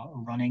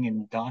 running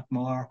in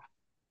Dartmoor.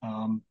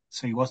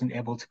 So he wasn't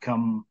able to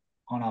come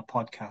on our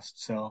podcast.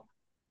 So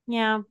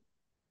Yeah.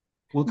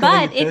 we'll cover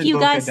your But if third you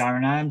book at guys,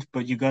 Darren,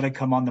 but you got to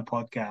come on the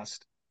podcast.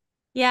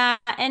 yeah,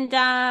 and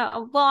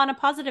well, on a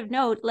positive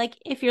note, like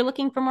if you're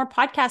looking for more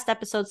podcast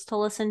episodes to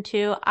listen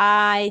to,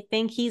 I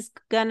think he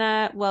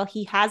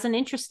has an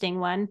interesting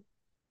one.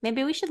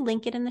 Maybe we should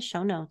link it in the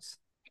show notes.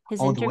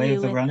 His Oh, The Way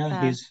of interview the with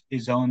Runner,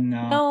 his own.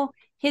 no,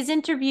 his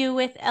interview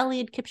with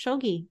Eliud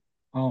Kipchoge.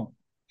 Oh,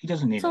 he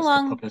doesn't need So us to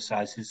long.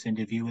 publicize this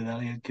interview with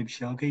Eliud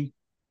Kipchoge.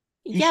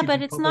 He Yeah, should be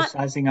but it's not.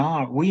 publicizing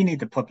our. We need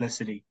the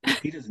publicity.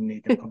 He doesn't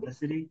need the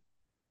publicity.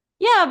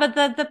 Yeah, but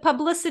the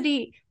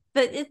publicity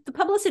the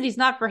publicity is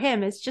not for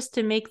him. It's just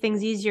to make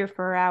things easier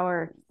for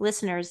our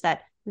listeners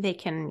that they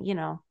can,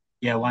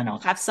 Yeah, why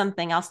not? have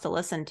something else to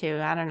listen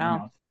to. I don't Why know.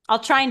 not? I'll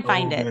try It's and all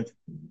find it. good.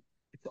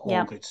 It's all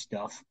Yeah, good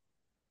stuff.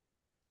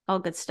 all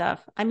good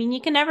stuff. I mean,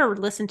 you can never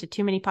listen to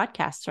too many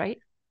podcasts, right?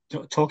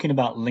 Talking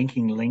about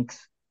linking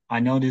links, I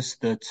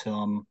noticed that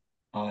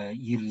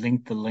you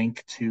linked the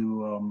link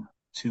to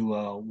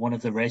one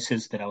of the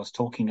races that I was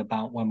talking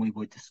about when we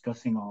were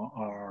discussing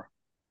our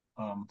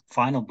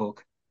final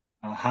book,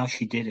 How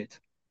She Did It,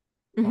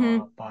 Hmm.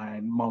 by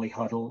Molly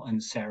Huddle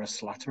and Sarah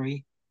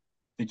Slattery.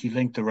 Did you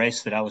link the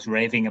race that I was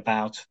raving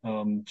about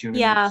during the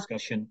Yeah,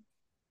 discussion?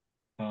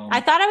 I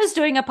Um, thought I was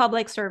doing a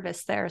public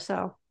service there,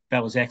 so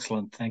that was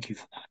excellent. Thank you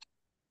for that.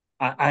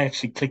 I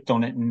actually clicked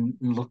on it and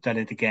looked at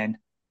it again.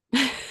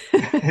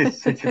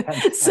 It's such a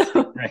fantastic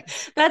so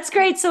race. that's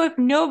great. So if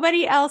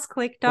nobody else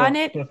clicked on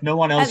Well, it, if no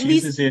one at else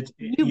least uses it,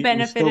 you it's still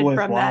benefited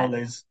from worthwhile, that.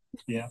 Liz.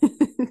 Yeah.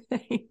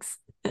 Thanks.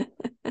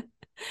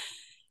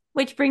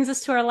 Which brings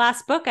us to our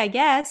last book, I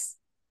guess.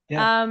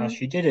 Yeah. How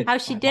She Did It How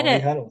she by did Molly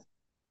it. Huddle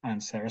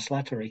and Sarah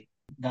Slattery.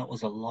 That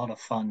was a lot of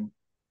fun.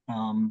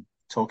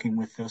 talking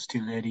with those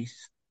two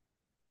ladies.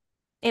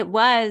 It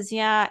was,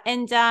 yeah.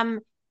 And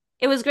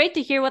it was great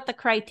to hear what the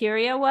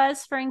criteria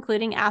was for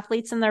including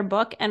athletes in their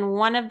book. And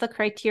one of the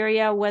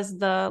criteria was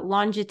the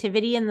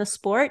longevity in the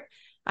sport.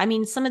 I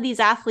mean, some of these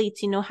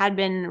athletes, had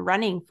been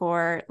running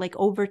for like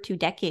over 2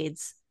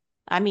 decades.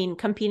 I mean,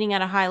 competing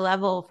at a high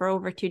level for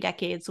over 2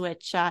 decades,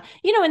 which,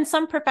 in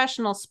some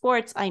professional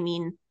sports, I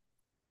mean,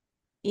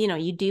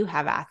 you do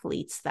have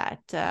athletes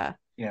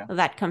Yeah,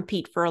 that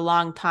compete for a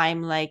long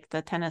time, like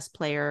the tennis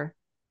player.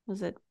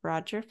 Was it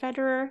Roger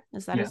Federer?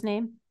 Is that yeah, his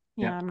name?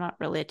 yeah. Yeah, I'm not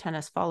really a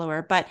tennis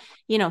follower, but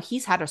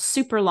he's had a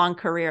super long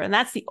career. And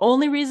that's the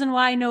only reason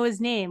why I know his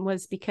name,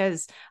 was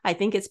because I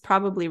think it's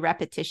probably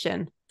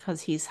repetition,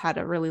 because he's had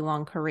a really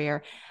long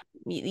career.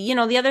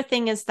 The other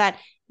thing is that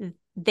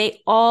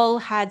they all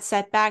had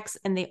setbacks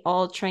and they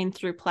all trained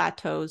through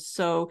plateaus.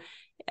 So,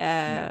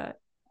 Yeah.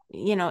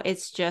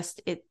 it's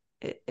just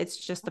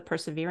the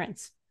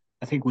perseverance.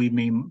 I think we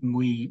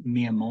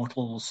mere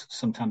mortals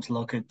sometimes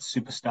look at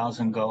superstars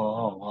and go,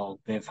 oh well,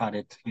 they've had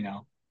it,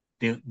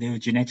 they're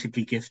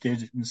genetically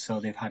gifted, and so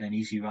they've had an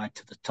easy ride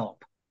to the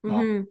top.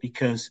 Mm-hmm.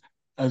 Because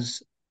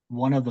as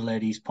one of the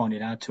ladies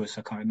pointed out to us,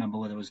 I can't remember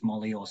whether it was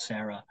Molly or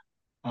Sarah,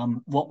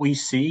 what we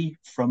see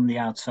from the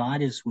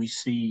outside is we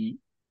see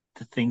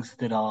the things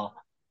that are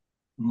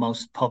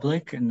most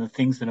public, and the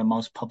things that are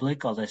most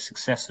public are their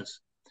successes.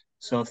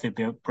 So if they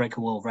break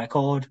a world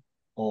record,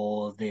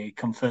 or they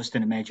come first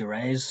in a major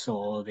race,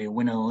 or they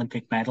win an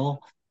Olympic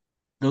medal,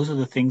 those are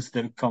the things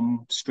that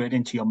come straight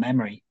into your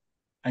memory.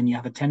 And you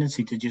have a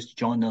tendency to just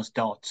join those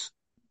dots,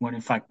 when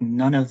in fact,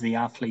 none of the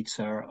athletes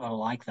are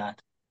like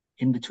that.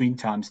 In between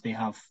times, they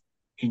have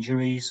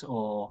injuries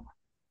or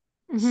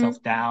Mm-hmm.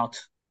 self doubt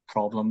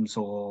problems,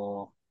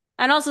 or,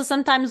 And also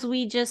sometimes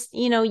we just,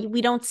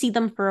 we don't see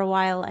them for a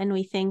while and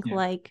we think yeah,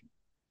 like,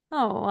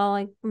 oh, well,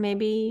 like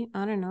maybe,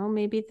 I don't know,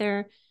 maybe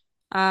they're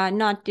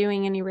not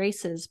doing any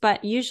races.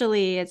 But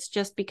usually it's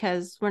just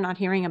because we're not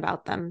hearing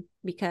about them,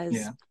 because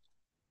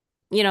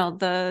yeah.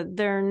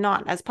 they're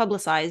not as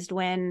publicized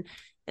when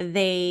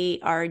they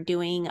are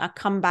doing a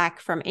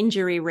comeback from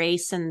injury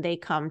race and they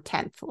come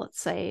 10th,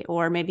 let's say,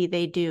 or maybe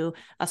they do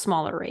a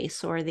smaller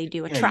race or they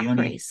do a Yeah, you track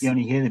only you race.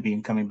 only hear they've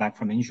been coming back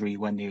from injury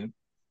when they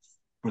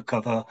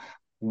recover,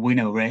 win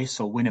a race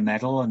or win a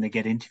medal, and they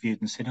get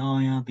interviewed and said, "Oh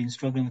yeah, I've been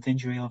struggling with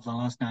injury over the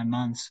last 9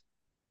 months."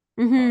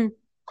 Mm-hmm.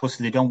 Of course, if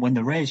they don't win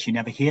the race, you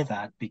never hear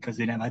that because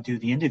they never do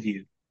the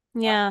interview. I,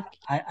 Yeah.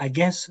 I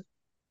guess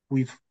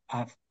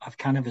I've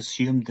kind of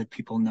assumed that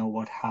people know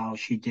what How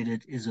She Did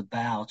It is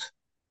about,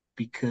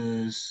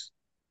 because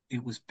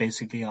it was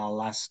basically our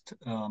last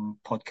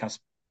podcast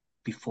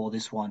before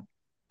this one.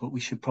 But we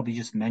should probably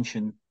just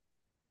mention,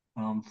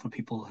 for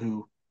people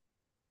who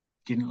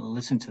didn't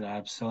listen to that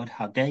episode,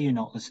 how dare you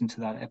not listen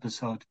to that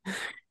episode?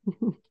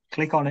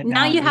 Click on it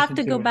Now now and you have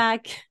listen to go to it.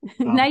 back.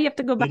 Now you have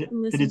to go back That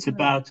and that listen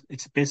to it.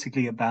 it's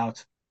basically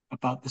about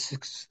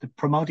the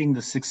promoting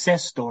the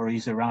success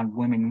stories around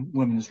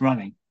women's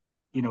running,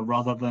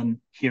 rather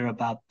than hear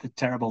about the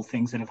terrible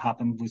things that have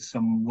happened with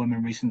some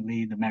women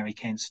recently, the Mary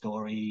Kane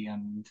story,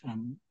 and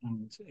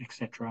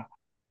etc.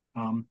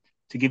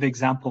 To give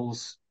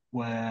examples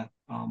where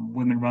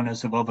women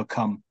runners have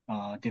overcome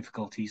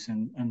difficulties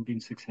and been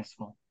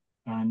successful.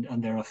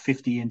 And there are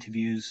 50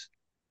 interviews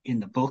in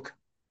the book.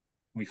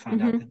 We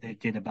found out Mm-hmm. that they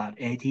did about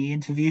 80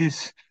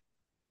 interviews,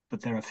 but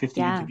there are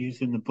 50 Yeah.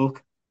 interviews in the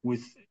book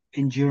with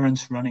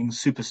endurance running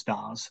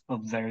superstars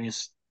of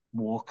various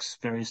walks,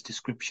 various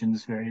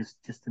descriptions, various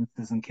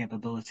distances and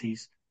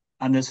capabilities.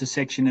 And there's a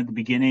section at the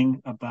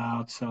beginning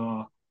about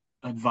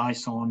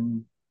advice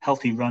on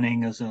healthy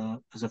running as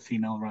a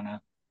female runner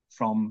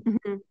from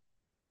Mm-hmm.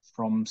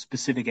 from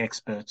specific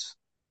experts.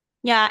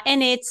 Yeah,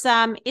 and it's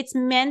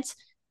meant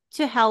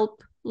to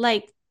help,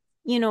 like,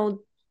 you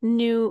know,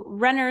 new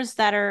runners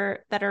that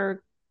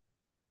are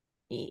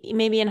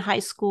maybe in high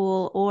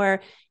school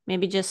or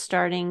maybe just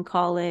starting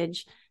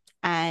college,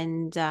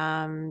 and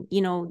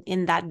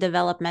in that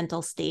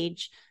developmental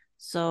stage.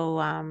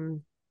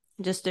 So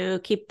just to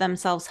keep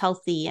themselves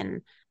healthy,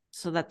 and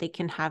so that they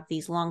can have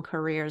these long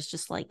careers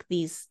just like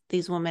these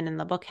women in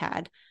the book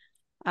had.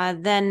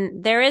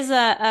 Then there is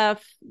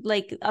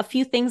like a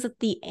few things at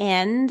the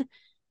end.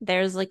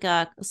 There's like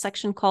a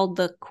section called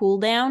the cool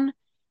down,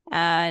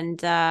 and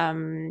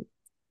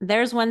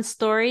there's one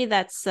story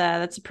that's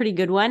a pretty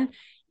good one.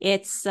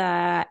 It's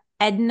Edna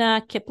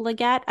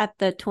Kiplagat at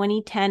the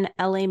 2010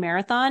 LA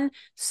Marathon.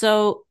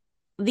 So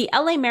the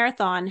LA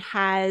Marathon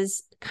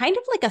has kind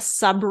of like a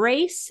sub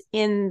race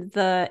in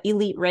the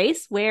elite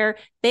race where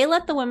they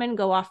let the women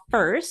go off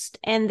first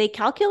and they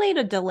calculate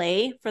a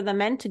delay for the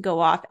men to go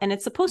off, and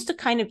it's supposed to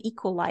kind of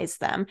equalize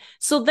them.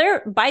 So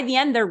they're by the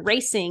end they're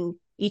racing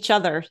each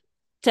other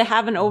to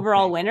have an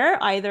overall Okay. winner,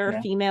 either a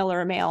Yeah. female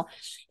or a male.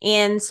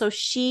 And so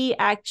she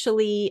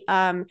actually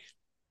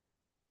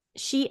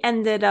she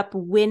ended up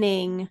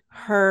winning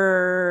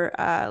her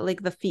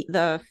like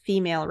the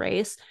female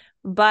race,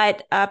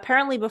 but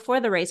apparently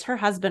before the race her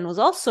husband was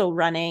also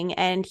running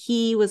and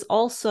he was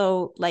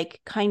also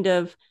like kind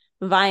of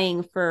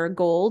vying for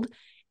gold.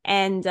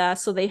 And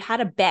so they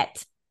had a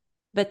bet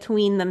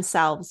between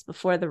themselves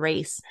before the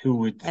race. Who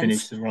would And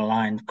finish the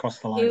line, cross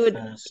the he line would,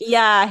 first?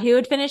 yeah, he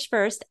would finish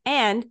first.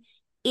 And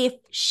if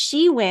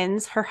she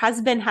wins, her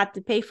husband had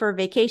to pay for a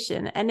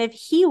vacation. And if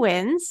he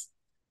wins,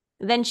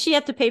 then she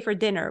had to pay for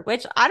dinner,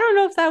 which I don't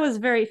know if that was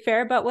very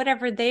fair, but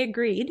whatever, they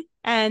agreed.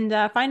 And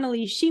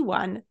finally, she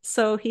won.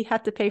 So he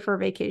had to pay for a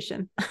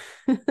vacation.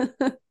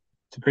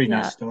 It's a pretty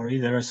nice Yeah. story.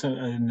 There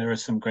are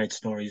some great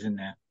stories in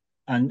there,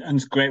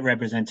 and great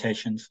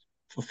representations.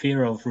 For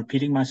fear of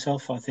repeating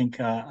myself, I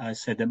think I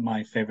said that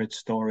my favorite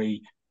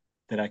story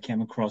that I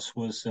came across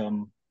was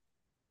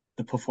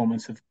the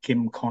performance of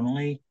Kim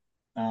Connolly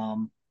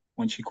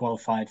when she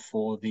qualified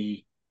for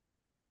the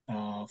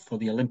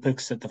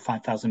Olympics at the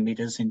 5,000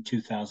 meters in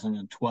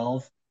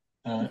 2012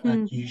 Mm-hmm.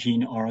 at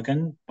Eugene,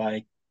 Oregon,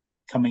 by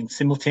coming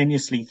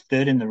simultaneously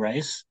third in the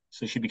race.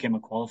 So she became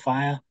a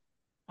qualifier,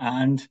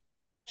 and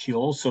she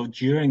also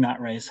during that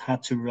race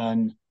had to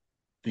run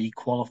the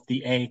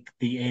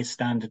A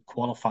standard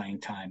qualifying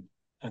time,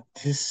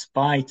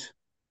 despite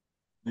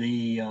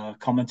the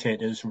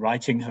commentators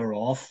writing her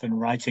off and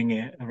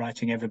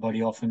writing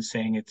everybody off and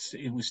saying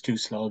it was too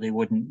slow, they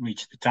wouldn't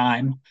reach the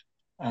time,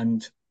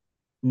 and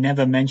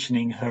never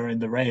mentioning her in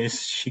the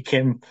race. She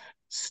came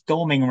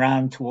storming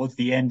around towards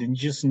the end and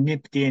just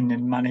nipped in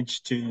and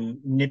managed to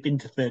nip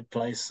into third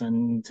place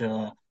and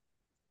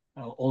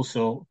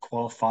also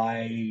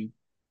qualify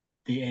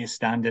the A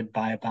standard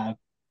by about zero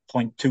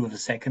point 0.2 of a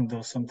second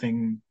or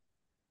something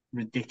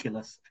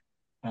ridiculous.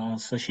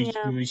 So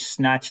Yeah. she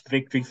snatched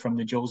victory from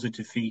the jaws of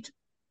defeat.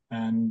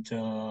 And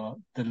the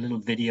little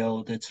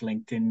video that's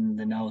linked in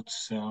the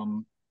notes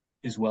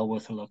is well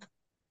worth a look.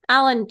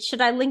 Alan,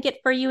 should I link it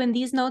for you in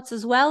these notes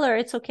as well, or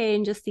it's okay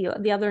in just the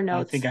other I think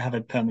notes? I have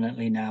it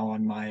permanently now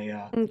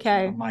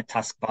Okay. on my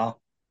taskbar.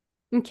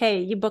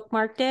 Okay, you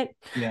bookmarked it.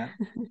 Yeah,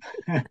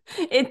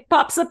 It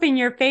pops up in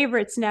your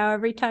favorites now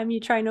every time you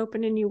try and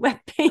open a new web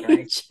great,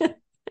 page.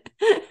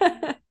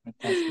 fantastic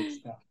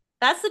stuff.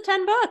 That's the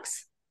 10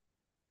 books.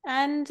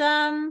 And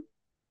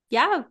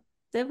yeah,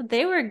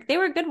 they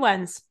were good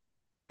ones.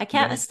 I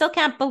Great. still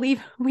can't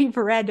believe we've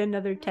read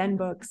another 10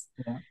 books.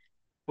 Yeah.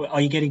 Well,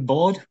 are you getting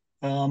bored?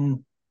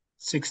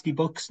 60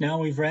 books now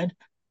we've read.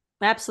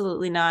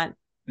 Absolutely not.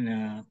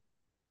 No,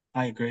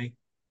 I agree.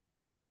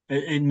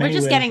 In We're many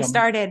just ways, getting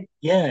started.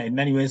 in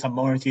many ways, I'm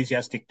more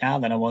enthusiastic now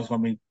than I was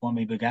when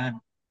we began.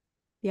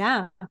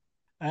 Yeah.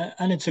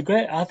 And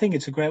I think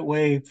it's a great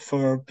way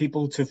for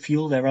people to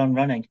fuel their own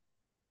running.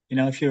 You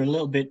know, if you're a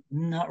little bit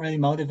not really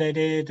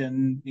motivated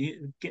and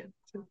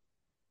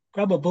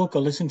grab a book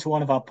or listen to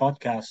one of our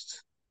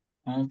podcasts.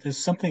 There's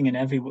something in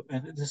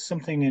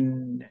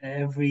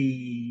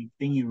everything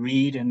you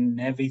read and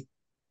everything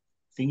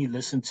you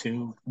listen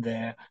to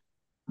there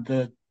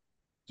that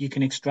you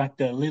can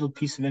extract a little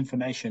piece of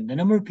information. The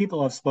number of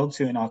people I've spoke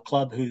to in our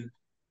club who,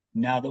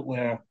 now that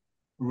we're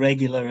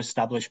regular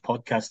established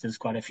podcasters,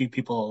 quite a few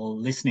people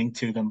listening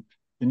to them,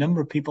 the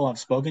number of people I've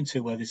spoken to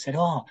where they said,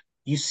 "Oh,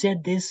 you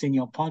said this in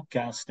your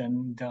podcast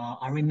and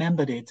I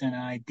remembered it and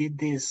I did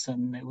this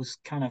and it was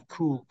kind of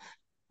cool."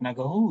 And I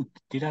go, "Oh,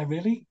 did I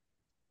really?"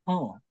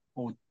 Oh,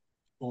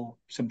 or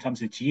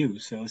sometimes it's you.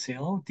 So I say,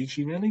 "Oh, did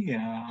she really?"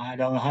 Yeah, I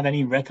don't have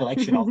any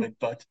recollection of it,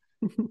 but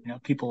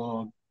people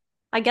are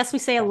I guess we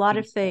say a lot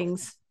extracting of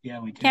stuff. things. Yeah,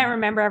 we do. Can't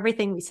remember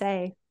everything we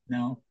say.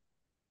 No,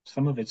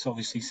 some of it's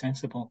obviously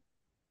sensible.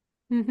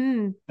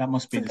 Mm-hmm. That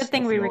must It's be a the good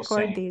thing stuff we you're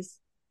record saying. these.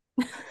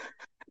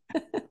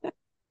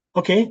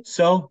 Okay,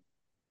 so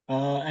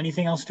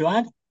anything else to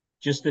add?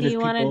 Just that Do you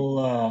want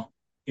to?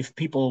 if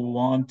people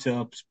want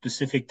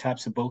specific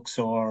types of books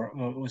or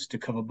us to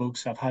cover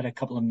books, I've had a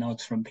couple of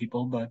notes from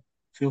people, but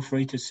feel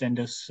free to send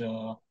us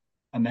a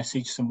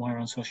message somewhere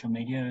on social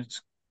media.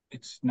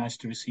 It's nice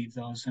to receive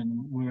those,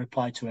 and we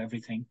reply to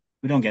everything.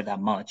 We don't get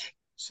that much,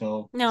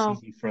 so it's No,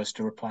 easy for us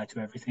to reply to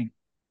everything.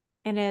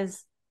 it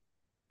is.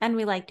 And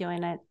we like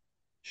doing it.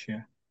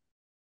 Sure.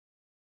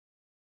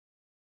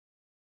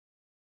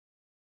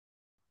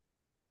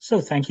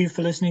 So thank you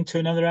for listening to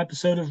another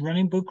episode of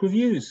Running Book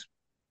Reviews.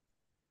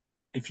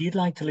 If you'd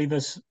like to leave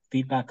us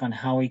feedback on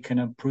how we can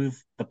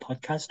improve the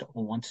podcast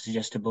or want to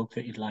suggest a book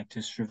that you'd like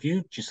us to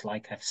review, just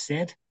like I've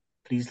said,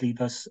 please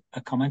leave us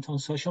a comment on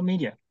social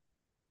media.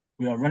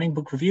 We are Running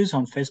Book Reviews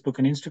on Facebook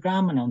and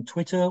Instagram, and on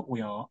Twitter,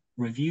 we are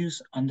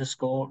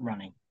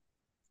reviews_running.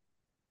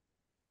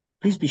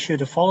 Please be sure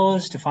to follow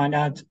us to find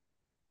out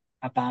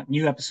about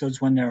new episodes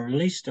when they're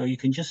released, or you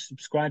can just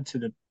subscribe to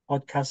the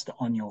podcast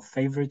on your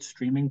favorite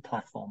streaming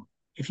platform.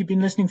 If you've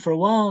been listening for a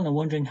while and are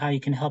wondering how you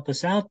can help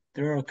us out,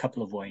 there are a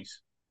couple of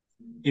ways.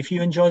 If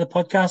you enjoy the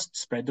podcast,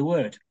 spread the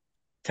word.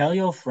 Tell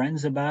your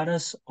friends about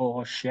us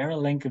or share a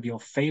link of your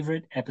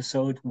favorite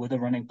episode with a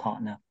running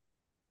partner.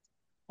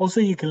 Also,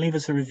 you can leave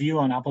us a review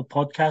on Apple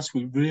Podcasts.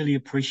 We really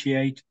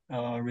appreciate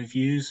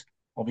reviews.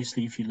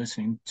 Obviously, if you're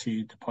listening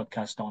to the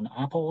podcast on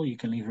Apple, you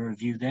can leave a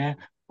review there,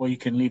 or you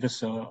can leave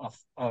us a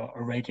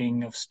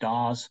rating of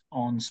stars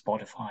on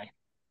Spotify.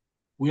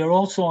 We are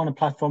also on a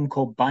platform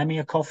called Buy Me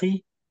a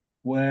Coffee,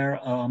 where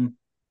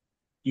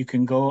you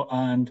can go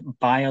and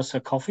buy us a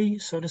coffee,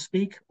 so to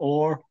speak,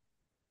 or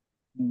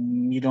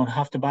you don't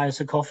have to buy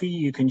us a coffee.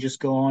 You can just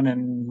go on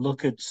and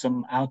look at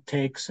some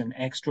outtakes and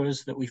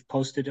extras that we've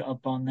posted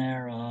up on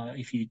there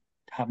if you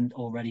haven't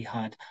already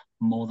had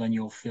more than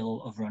your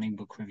fill of running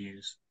book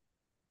reviews.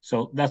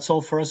 So that's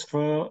all for us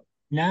for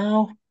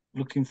now.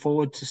 Looking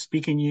forward to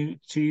speaking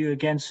to you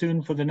again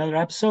soon for another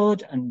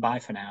episode, and bye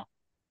for now.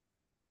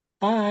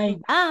 Bye.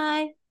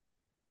 Bye.